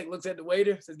Belichick looks at the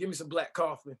waiter, says, "Give me some black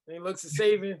coffee." And he looks at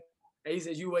Saban, and he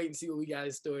says, "You wait and see what we got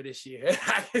in store this year." And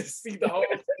I can see the whole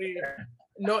thing.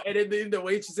 No, and then the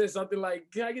waitress says something like,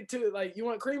 "Can I get to it? Like, you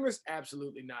want creamers?"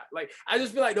 "Absolutely not." Like, I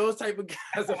just feel like those type of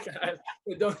guys are guys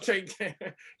that don't drink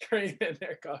cream in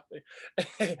their coffee.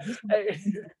 Hey,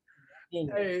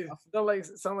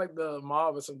 sound like the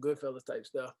mob or some Goodfellas type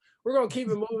stuff. We're gonna keep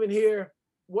it moving here.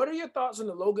 What are your thoughts on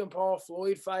the Logan Paul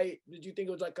Floyd fight? Did you think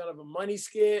it was like kind of a money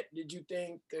skit? Did you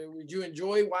think would you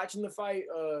enjoy watching the fight?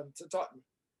 To talk.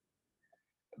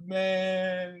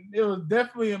 Man, it was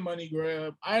definitely a money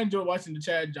grab. I enjoyed watching the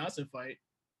Chad Johnson fight.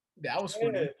 That was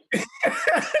funny.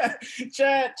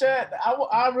 Chad,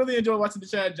 I really enjoyed watching the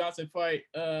Chad Johnson fight.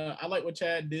 I like what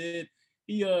Chad did.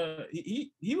 He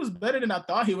was better than I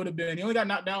thought he would have been. He only got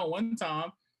knocked down one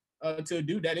time. To a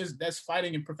dude that's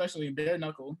fighting and professionally in bare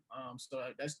knuckle.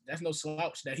 So that's no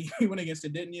slouch that he went against.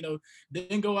 It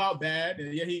didn't go out bad.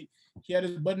 And yeah, he had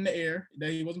his butt in the air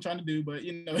that he wasn't trying to do, but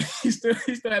he still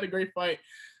had a great fight.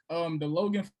 The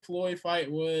Logan Floyd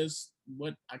fight was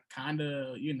what I kind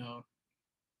of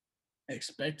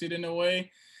expected in a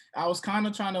way. I was kind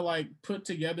of trying to like put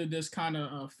together this kind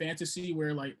of fantasy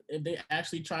where like if they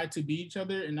actually tried to beat each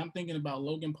other, and I'm thinking about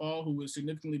Logan Paul, who was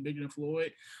significantly bigger than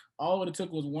Floyd. All it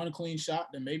took was one clean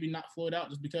shot to maybe knock Floyd out,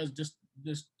 just because just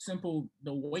simple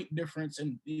the weight difference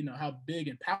and how big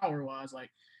and power wise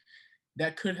like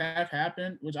that could have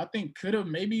happened, which I think could have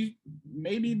maybe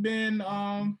been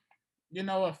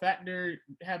a factor,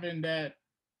 having that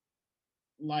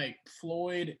like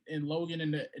Floyd and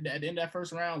Logan at the end of that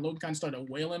first round. Logan kind of started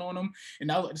wailing on him,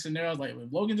 and I was like the scenario. I was like,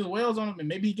 if Logan just wails on him and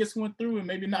maybe he gets one through and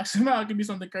maybe knocks him out, it could be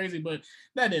something crazy, but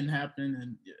that didn't happen.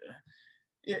 And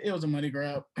it was a money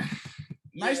grab.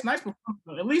 Nice performance.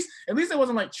 At least it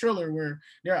wasn't like Triller where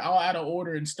they're all out of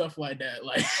order and stuff like that.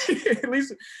 Like at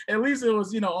least it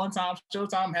was on time.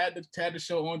 Showtime had the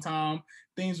show on time.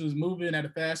 Things was moving at a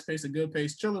fast pace, a good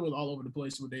pace. Triller was all over the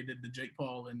place when they did the Jake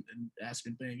Paul and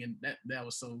Askren thing, and that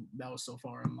was so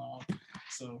far and long.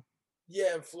 So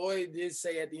yeah, and Floyd did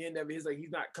say at the end of it, he's like,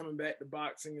 he's not coming back to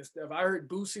boxing and stuff. I heard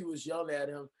Boosie was yelling at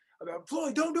him about,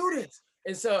 "Floyd, don't do this."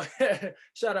 And so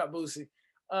shout out Boosie.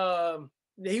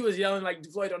 He was yelling like,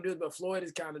 "Floyd, don't do it," but Floyd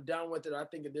is kind of done with it. I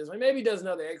think at this point, maybe he does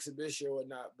another exhibition or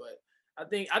whatnot, but I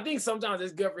think sometimes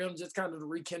it's good for him just kind of to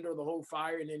rekindle the whole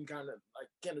fire and then kind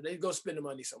of they go spend the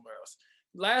money somewhere else.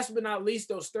 Last but not least,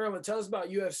 though, Sterling, tell us about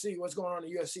UFC. What's going on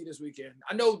in UFC this weekend?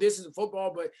 I know this is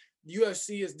football, but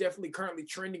UFC is definitely currently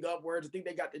trending upwards. I think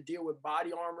they got to deal with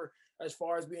Body Armor as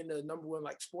far as being the number one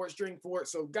like sports drink for it.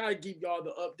 So gotta give y'all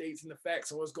the updates and the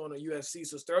facts on what's going on in UFC.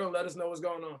 So Sterling, let us know what's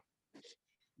going on.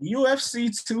 UFC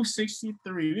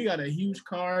 263. We got a huge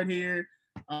card here.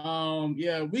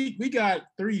 We got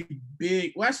three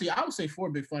big. Well, actually, I would say four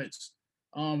big fights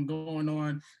going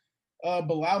on.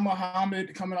 Bilal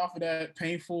Muhammad coming off of that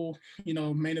painful,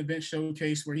 main event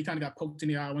showcase where he kind of got poked in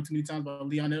the eye one too many times by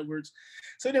Leon Edwards.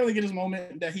 So he didn't really get his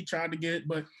moment that he tried to get,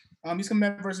 but he's coming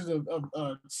back versus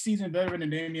a seasoned veteran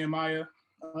in Damian Maia.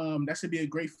 That should be a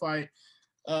great fight.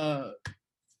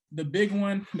 The big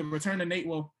one, the return of Nate,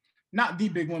 well, not the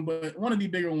big one, but one of the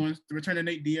bigger ones, the return of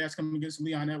Nate Diaz coming against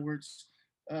Leon Edwards.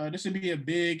 This would be a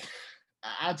big,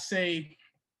 I'd say,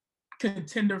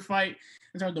 contender fight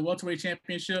in terms of the welterweight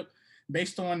championship,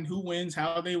 based on who wins,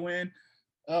 how they win,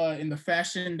 in the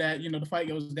fashion that, the fight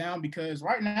goes down. Because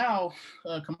right now,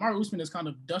 Kamaru Usman has kind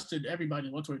of dusted everybody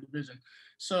in the welterweight division.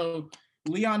 So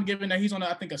Leon, given that he's on,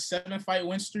 I think, a 7-fight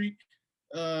win streak,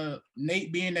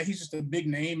 Nate being that he's just a big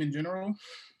name in general.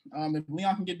 If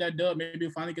Leon can get that dub, maybe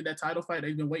he'll finally get that title fight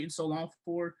they've been waiting so long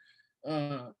for.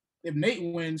 If Nate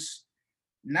wins,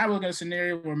 now we're looking at a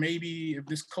scenario where maybe if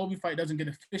this Kobe fight doesn't get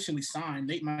officially signed,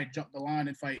 Nate might jump the line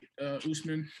and fight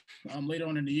Usman later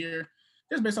on in the year,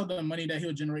 just based on the money that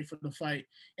he'll generate for the fight.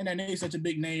 And that Nate's such a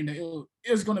big name that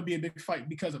it's going to be a big fight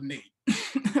because of Nate.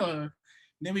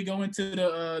 Then we go into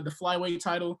the flyweight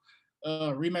title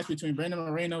rematch between Brandon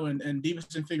Moreno and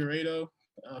Deiveson Figueiredo.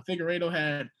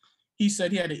 Figueiredo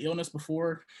said he had an illness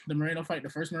before the Moreno fight, the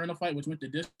first Moreno fight, which went the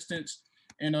distance.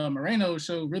 And Moreno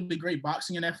showed really great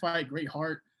boxing in that fight, great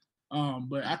heart.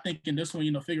 But I think in this one,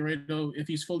 Figueiredo, if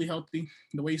he's fully healthy,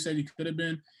 the way he said he could have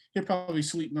been, he'll probably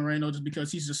sweep Moreno just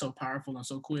because he's just so powerful and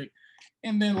so quick.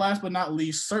 And then last but not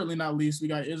least, certainly not least, we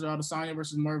got Israel Adesanya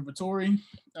versus Marvin Vettori.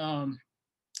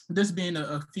 This being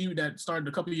a feud that started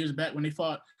a couple of years back when they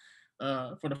fought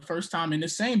for the first time in the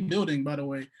same building, by the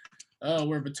way,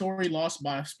 where Vettori lost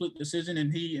by a split decision,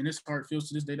 and he in his heart feels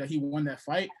to this day that he won that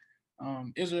fight.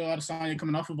 Israel Adesanya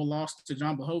coming off of a loss to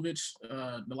John Blachowicz,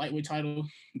 the lightweight title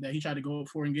that he tried to go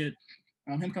for and get.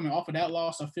 Him coming off of that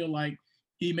loss, I feel like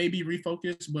he may be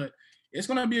refocused, but it's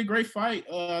going to be a great fight.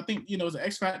 I think, it's an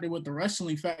X factor with the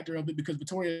wrestling factor of it because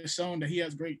Vettori has shown that he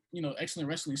has great, excellent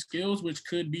wrestling skills, which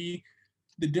could be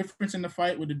the difference in the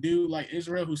fight with a dude like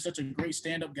Israel, who's such a great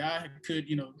stand-up guy, could,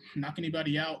 knock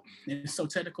anybody out and is so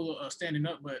technical standing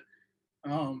up. But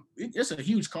it's a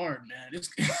huge card, man.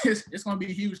 It's going to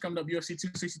be huge coming up. UFC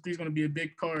 263 is going to be a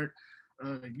big card.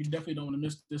 You definitely don't want to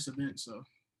miss this event. So,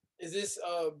 is this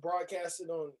broadcasted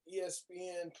on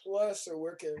ESPN Plus, or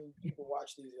where can people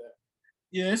watch these at?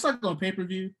 Yeah, it's like on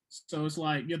pay-per-view. So it's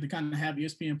like you have to kind of have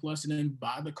ESPN Plus and then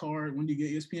buy the card when you get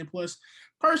ESPN Plus.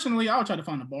 Personally, I'll try to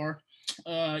find a bar.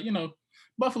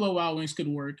 Buffalo Wild Wings could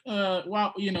work.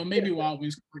 Maybe Wild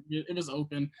Wings could work if it's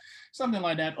open, something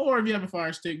like that. Or if you have a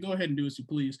Fire Stick, go ahead and do as you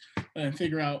please and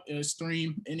figure out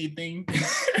stream anything.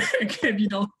 If you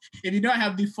don't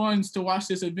have the funds to watch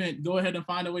this event, go ahead and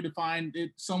find a way to find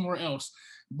it somewhere else.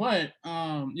 But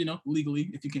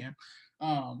legally if you can.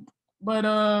 But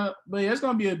yeah, it's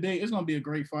gonna be a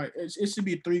great fight. It should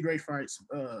be 3 great fights.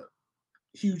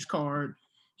 Huge card,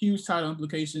 huge title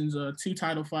implications. 2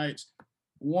 title fights.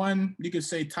 One, you could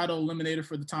say title eliminator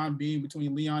for the time being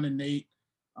between Leon and Nate.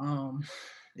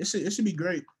 It should be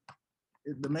great.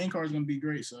 The main card is gonna be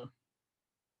great. So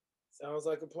sounds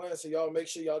like a plan. So y'all make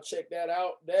sure y'all check that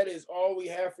out. That is all we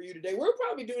have for you today. We'll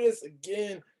probably do this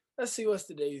again. Let's see what's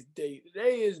today's date.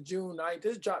 Today is June 9th.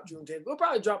 This dropped June 10th. We'll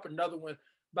probably drop another one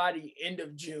by the end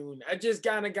of June. I just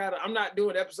kind of I'm not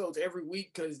doing episodes every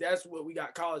week because that's what we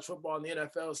got college football and the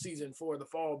NFL season for the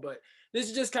fall. But this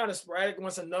is just kind of sporadic.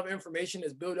 Once enough information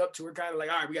is built up to, we're kind of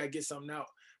like, all right, we got to get something out.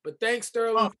 But thanks,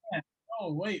 Sterling.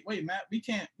 Wait, Matt. We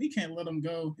can't let them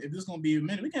go. If this is going to be a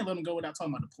minute, we can't let them go without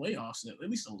talking about the playoffs at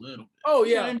least a little bit. Oh,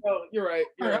 yeah. You're right.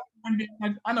 I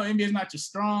know NBA is not the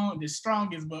strongest,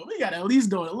 but we got to at least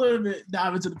go a little bit,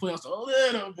 dive into the playoffs a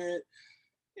little bit.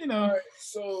 Right,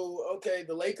 so, okay,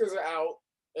 the Lakers are out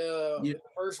in the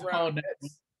first round.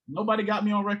 Nobody got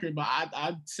me on record, but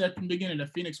I said from the beginning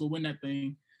that Phoenix will win that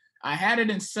thing. I had it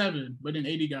in 7, but then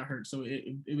AD got hurt, so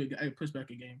it pushed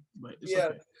back a game. But it's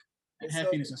okay. I had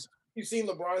Phoenix in 7. You've seen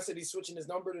LeBron said he's switching his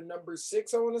number to number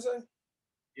 6, I want to say?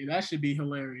 Yeah, that should be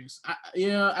hilarious.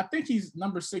 I think he's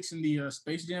number 6 in the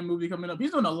Space Jam movie coming up.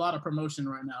 He's doing a lot of promotion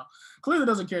right now. Clearly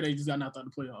doesn't care that he just got knocked out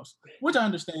of the playoffs, which I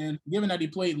understand, given that he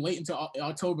played late into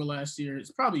October last year.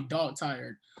 It's probably dog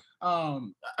tired.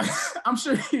 I'm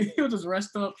sure he'll just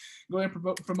rest up, go ahead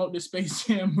and promote this Space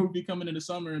Jam movie coming in the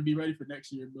summer and be ready for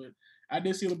next year. But I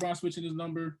did see LeBron switching his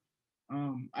number.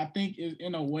 I think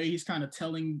in a way he's kind of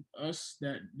telling us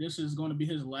that this is going to be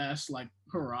his last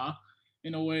hurrah.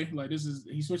 In a way,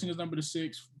 he's switching his number to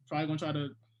 6, probably gonna try to,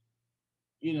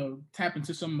 tap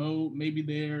into some mode, maybe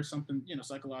there's something,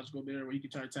 psychological there where he can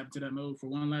try to tap into that mode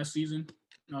for one last season,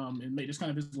 and make this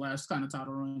kind of his last kind of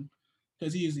title run,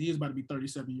 because he is about to be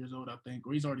 37 years old, I think,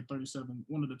 or he's already 37,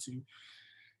 one of the two,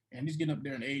 and he's getting up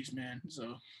there in age, man.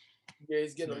 So yeah,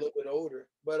 he's getting a little bit older.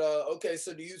 But okay,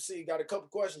 so got a couple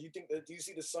questions. Do you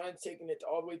see the Suns taking it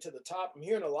all the way to the top? I'm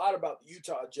hearing a lot about the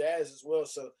Utah Jazz as well,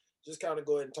 so just kind of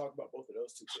go ahead and talk about both of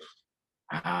those 2 things.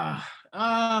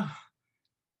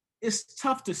 It's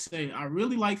tough to say. I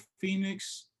really like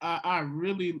Phoenix. I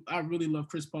really love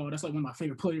Chris Paul. That's like one of my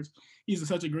favorite players. He's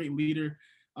such a great leader.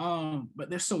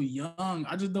 But they're so young.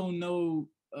 I just don't know.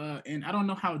 And I don't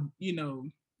know how,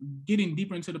 getting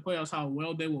deeper into the playoffs, how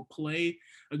well they will play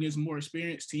against more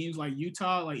experienced teams like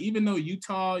Utah. Like, even though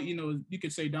Utah, you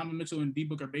could say Donovan Mitchell and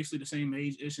D-Book are basically the same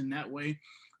age-ish in that way.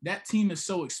 that team is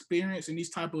so experienced in these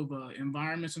type of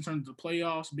environments in terms of the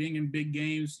playoffs, being in big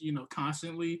games,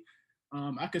 constantly.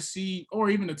 I could see, or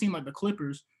even a team like the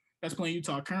Clippers that's playing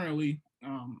Utah currently.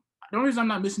 The only reason I'm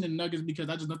not missing the Nuggets because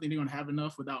I just don't think they're going to have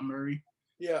enough without Murray.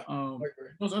 Yeah,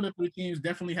 Those other three teams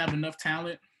definitely have enough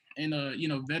talent and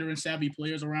veteran savvy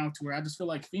players around to where I just feel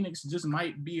like Phoenix just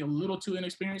might be a little too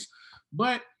inexperienced,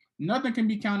 but nothing can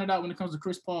be counted out when it comes to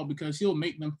Chris Paul because he'll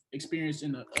make them experience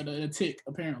in a tick.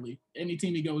 Apparently, any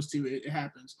team he goes to, it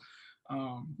happens.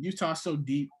 Utah's so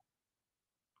deep.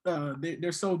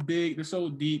 They're so big. They're so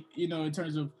deep. In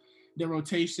terms of their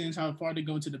rotations, how far they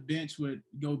go to the bench with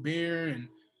Gobert and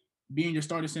being your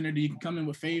starting center, you can come in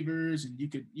with favors and you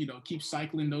could, keep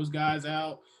cycling those guys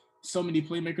out. So many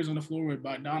playmakers on the floor with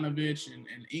Bogdanovich and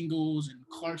Ingles and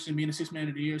Clarkson being the sixth man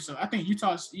of the year. So I think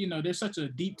Utah's, they're such a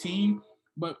deep team.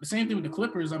 But the same thing with the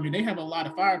Clippers. I mean, they have a lot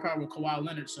of firepower with Kawhi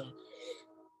Leonard. So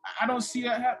I don't see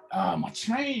that happen. Oh, my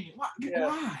train.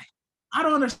 Why? I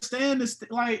don't understand this.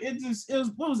 Like, it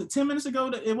was, what was it, 10 minutes ago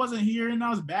that it wasn't here and I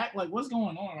was back? Like, what's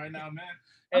going on right now, man?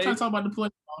 I'm trying to talk about the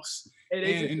playoffs.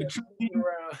 And the train,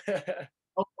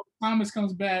 Thomas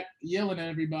comes back yelling at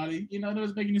everybody. That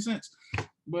doesn't make any sense.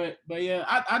 But yeah,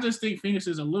 I just think Phoenix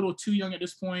is a little too young at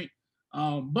this point.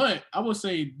 But I would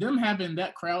say them having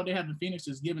that crowd they have in Phoenix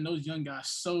is giving those young guys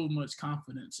so much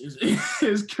confidence.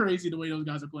 It's crazy the way those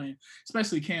guys are playing,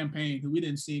 especially Cam Payne, who we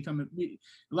didn't see coming. The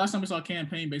last time we saw Cam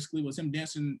Payne basically was him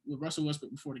dancing with Russell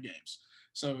Westbrook before the games.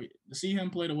 So to see him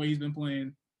play the way he's been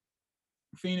playing,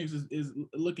 Phoenix is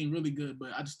looking really good. But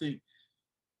I just think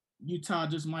Utah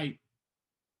just might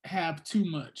have too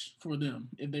much for them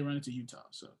if they run into Utah.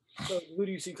 So who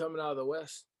do you see coming out of the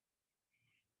West?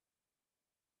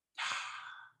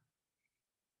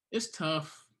 It's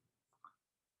tough.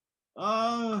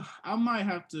 I might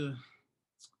have to.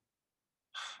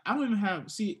 I don't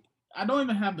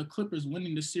even have the Clippers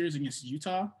winning this series against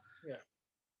Utah. Yeah.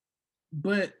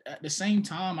 But at the same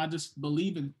time, I just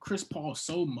believe in Chris Paul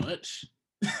so much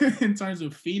in terms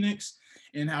of Phoenix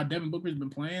and how Devin Booker's been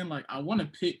playing. Like, I want to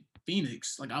pick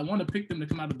Phoenix. Like, I want to pick them to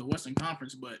come out of the Western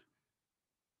Conference, but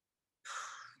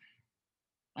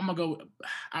I'm going to go.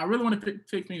 I really want to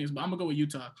pick Phoenix, but I'm going to go with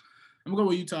Utah. I'm going to go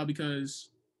with Utah because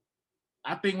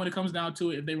I think when it comes down to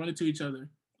it, if they run into each other,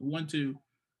 1-2,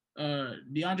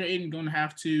 DeAndre Ayton going to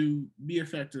have to be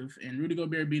effective. And Rudy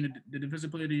Gobert being the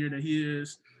defensive player of the year that he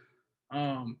is,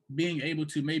 being able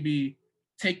to maybe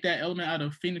take that element out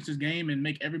of Phoenix's game and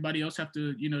make everybody else have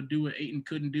to, do what Ayton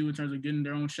couldn't do in terms of getting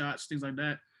their own shots, things like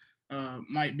that,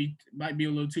 might be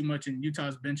a little too much. And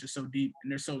Utah's bench is so deep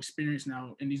and they're so experienced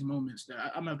now in these moments that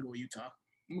I'm going to have to go with Utah.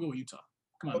 I'm going to go with Utah.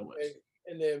 Come on, the West.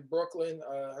 And then Brooklyn,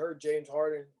 I heard James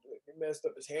Harden messed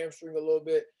up his hamstring a little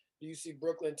bit. Do you see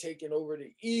Brooklyn taking over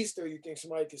the East, or you think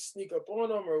somebody could sneak up on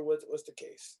them, or what's the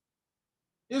case?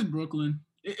 It's Brooklyn.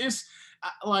 It's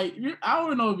like, I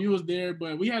don't know if you was there,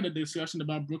 but we had a discussion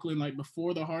about Brooklyn like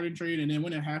before the Harden trade, and then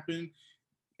when it happened,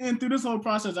 and through this whole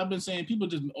process, I've been saying people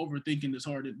just overthinking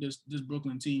this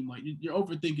Brooklyn team. Like, you're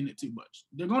overthinking it too much.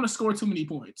 They're going to score too many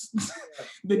points.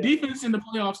 The defense in the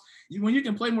playoffs, when you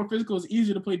can play more physical, it's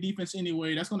easier to play defense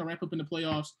anyway. That's going to ramp up in the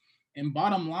playoffs. And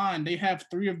bottom line, they have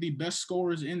three of the best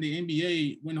scorers in the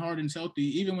NBA when Harden's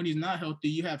healthy. Even when he's not healthy,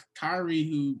 you have Kyrie,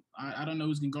 who I don't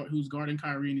know who's guarding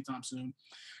Kyrie anytime soon.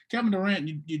 Kevin Durant,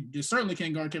 you certainly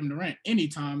can't guard Kevin Durant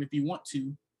anytime if you want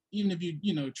to, even if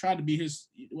you try to be his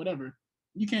whatever.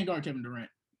 You can't guard Kevin Durant.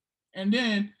 And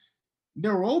then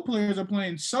their role players are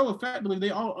playing so effectively.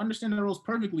 They all understand their roles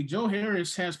perfectly. Joe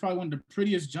Harris has probably one of the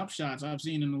prettiest jump shots I've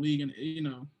seen in the league. And,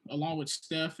 along with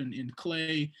Steph and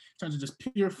Clay, in terms of just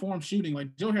pure form shooting.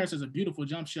 Like, Joe Harris has a beautiful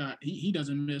jump shot. He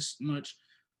doesn't miss much.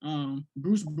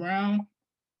 Bruce Brown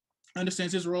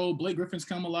understands his role. Blake Griffin's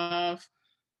come alive.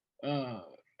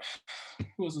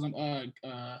 Who else is on?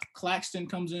 Claxton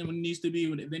comes in when he needs to be.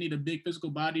 When they need a big physical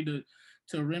body to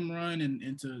rim run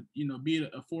and to be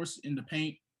a force in the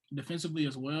paint defensively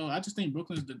as well. I just think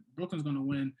Brooklyn's going to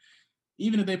win,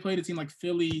 even if they play a team like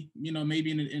Philly.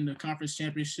 Maybe in the conference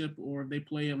championship, or if they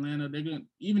play Atlanta,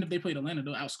 even if they played Atlanta,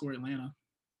 they'll outscore Atlanta.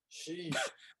 Jeez.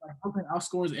 Like, Brooklyn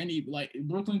outscores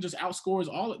Brooklyn just outscores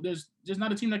all. There's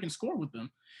not a team that can score with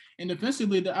them, and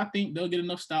defensively, I think they'll get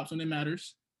enough stops when it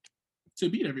matters to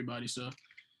beat everybody. So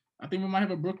I think we might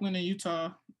have a Brooklyn and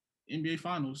Utah NBA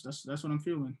Finals. That's what I'm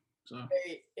feeling. So,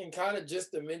 hey, and kind of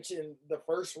just to mention the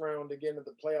first round again of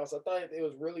the playoffs, I thought it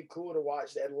was really cool to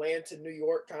watch Atlanta, New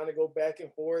York kind of go back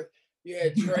and forth. You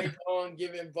had Trae Young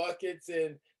giving buckets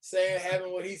and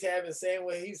having what he's having, saying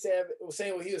what he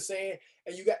was saying,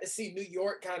 and you got to see New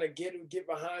York kind of get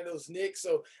behind those Knicks.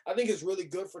 So I think it's really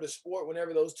good for the sport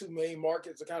whenever those two main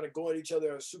markets are kind of going at each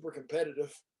other and super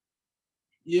competitive.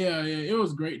 Yeah, it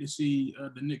was great to see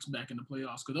the Knicks back in the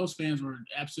playoffs because those fans were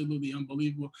absolutely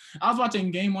unbelievable. I was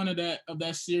watching game one of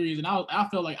that series, and I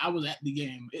felt like I was at the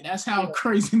game. That's how Yeah.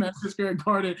 crazy Madison Square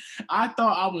Garden. I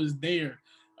thought I was there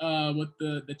with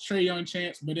the Trae Young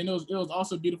chants, but then it was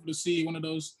also beautiful to see one of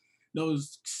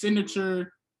those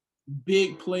signature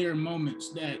big player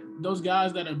moments that those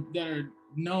guys that are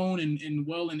known and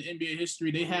well in NBA history.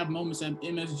 They have moments at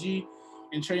MSG,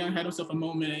 and Trae Young had himself a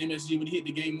moment at MSG when he hit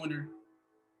the game winner.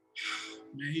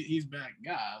 Man, he's back.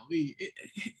 Golly,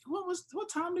 what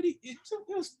time did he? It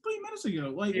was 3 minutes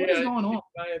ago. Like, what is going on?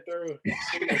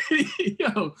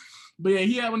 Yo, but yeah,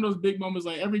 he had one of those big moments.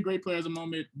 Like every great player has a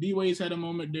moment. D Wade's had a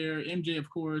moment there. MJ, of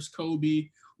course, Kobe,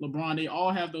 LeBron. They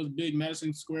all have those big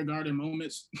Madison Square Garden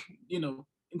moments. In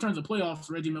terms of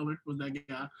playoffs, Reggie Miller was that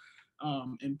guy,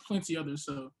 and plenty others.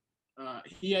 So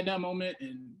he had that moment,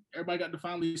 and everybody got to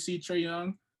finally see Trae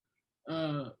Young.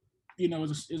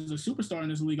 Is a superstar in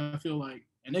this league, I feel like.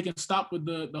 And they can stop with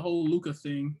the whole Luka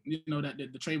thing, that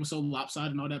the trade was so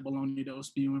lopsided and all that baloney that was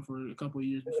spewing for a couple of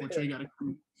years before Trae got a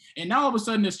crew. And now all of a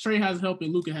sudden this Trae has help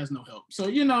and Luka has no help. So,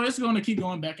 it's going to keep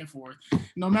going back and forth.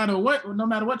 No matter what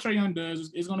Trae Young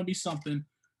does, it's going to be something.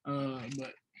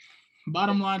 But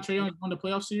bottom line, Trae Young won the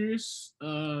playoff series,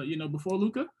 before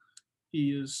Luka.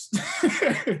 He is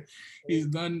he's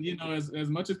done, as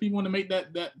much as people want to make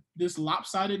this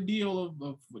lopsided deal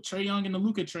of Trae Young and the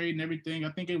Luka trade and everything. I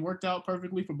think it worked out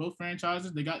perfectly for both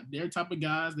franchises. They got their type of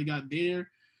guys. They got their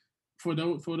for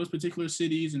those particular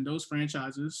cities and those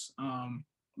franchises.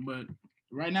 But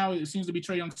right now it seems to be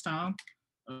Trae Young's time.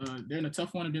 They're in a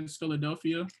tough one against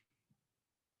Philadelphia.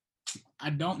 I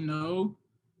don't know.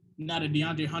 Now that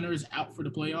DeAndre Hunter is out for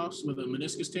the playoffs with a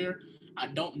meniscus tear, I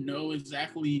don't know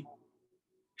exactly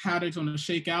how they're going to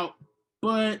shake out,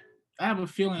 but I have a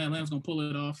feeling Atlanta's going to pull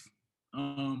it off.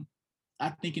 I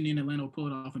think Atlanta will pull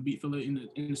it off and beat Philly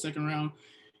in the second round.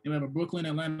 And we have a Brooklyn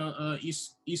Atlanta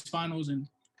East Finals, and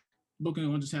Brooklyn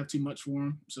won't just have too much for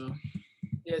them. So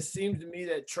yeah, it seems to me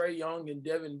that Trae Young and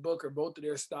Devin Booker, both of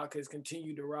their stock has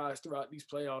continued to rise throughout these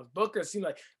playoffs. Booker's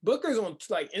on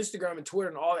like Instagram and Twitter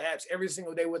and all the apps every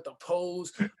single day with a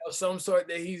pose of some sort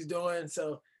that he's doing.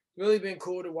 So really been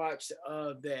cool to watch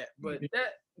that. But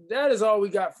that is all we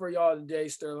got for y'all today,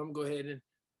 Sterling. I'm going to go ahead and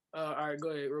all right, go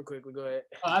ahead real quickly. Go ahead.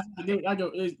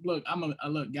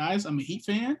 Look, guys, I'm a Heat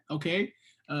fan. Okay.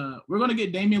 We're going to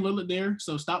get Damian Lillard there.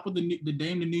 So stop with the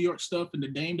Dame to New York stuff and the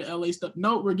Dame to LA stuff.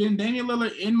 No, we're getting Damian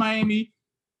Lillard in Miami.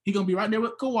 He's going to be right there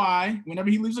with Kawhi whenever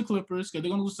he leaves the Clippers because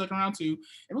they're going to lose the second round too.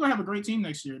 And we're going to have a great team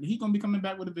next year. He's going to be coming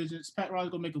back with a vengeance. Pat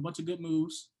Riley's going to make a bunch of good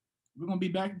moves. We're going to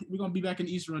be back. We're going to be back in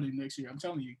the East running next year. I'm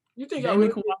telling you. You think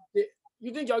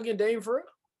y'all get Dame for real?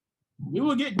 We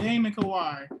will get Dame and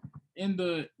Kawhi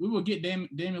we will get Damian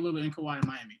Lillard and Kawhi in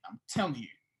Miami. I'm telling you,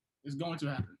 it's going to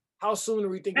happen. How soon are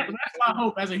we thinking? That's my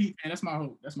hope as a Heat fan. That's my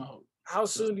hope. How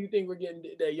soon do you think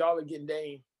y'all are getting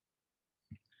Dame?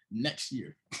 Next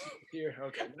year. Here,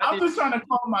 okay. I'm just trying to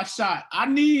call my shot. I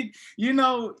need,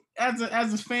 as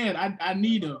a fan, I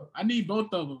need them. I need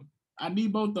both of them.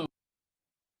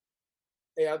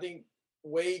 Hey, I think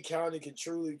Wade County could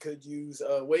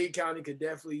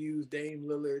definitely use Dame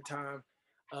Lillard time.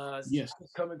 Yes.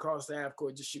 Coming across the half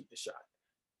court, just shoot the shot.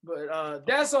 But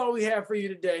that's all we have for you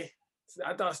today.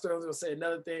 I thought Sterling was going to say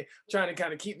another thing, trying to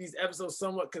kind of keep these episodes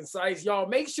somewhat concise. Y'all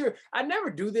make sure, I never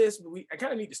do this, but I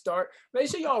kind of need to start. Make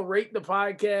sure y'all rate the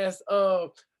podcast.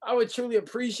 I would truly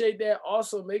appreciate that.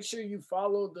 Also, make sure you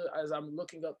follow as I'm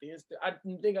looking up the Insta. I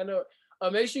think I know.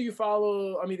 Make sure you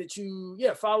follow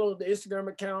the Instagram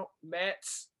account,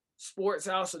 Matt's Sports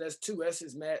House. So that's 2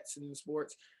 S's, Matt's and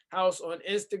Sports House on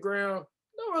Instagram.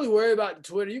 Don't really worry about the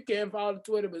Twitter. You can follow the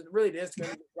Twitter, but really the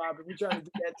Instagram is popping. We're trying to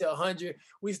get that to 100.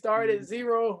 We started at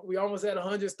 0. We almost at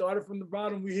 100. Started from the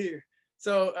bottom. We're here.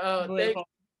 So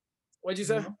what'd you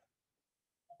say?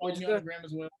 Follow me on the gram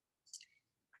as well.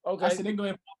 Okay. I said then go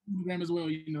ahead and follow me on the gram as well.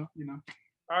 You know.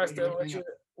 All right, Sterling.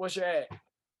 What's your ad?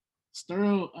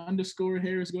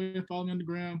 Sterl_Harris. Go ahead and follow me on the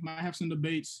gram. Might have some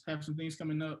debates. Have some things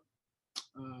coming up.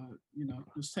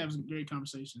 Just have some great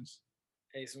conversations.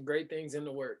 Hey, some great things in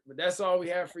the work. But that's all we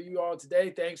have for you all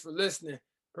today. Thanks for listening.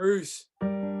 Peace.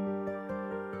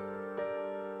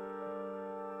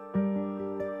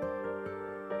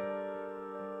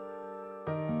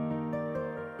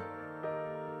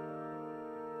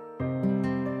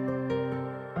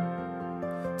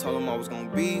 Told him I was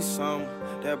gonna be something.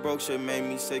 That broke shit made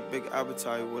me sick, big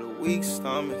appetite with a weak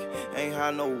stomach. Ain't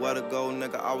had nowhere to go,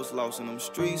 nigga, I was lost in them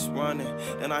streets running.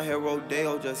 Then I hit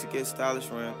Rodeo just to get stylish,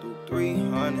 ran through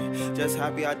 300. Just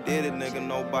happy I did it, nigga,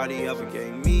 nobody ever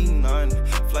gave me none.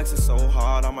 Flexing so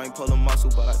hard, I might pull a muscle,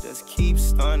 but I just keep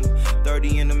stunning.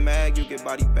 30 in the mag, you get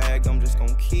body bag, I'm just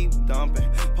gonna keep dumping.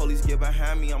 Police get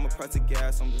behind me, I'ma press the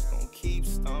gas, I'm just gonna keep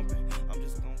stumping. I'm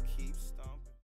just gonna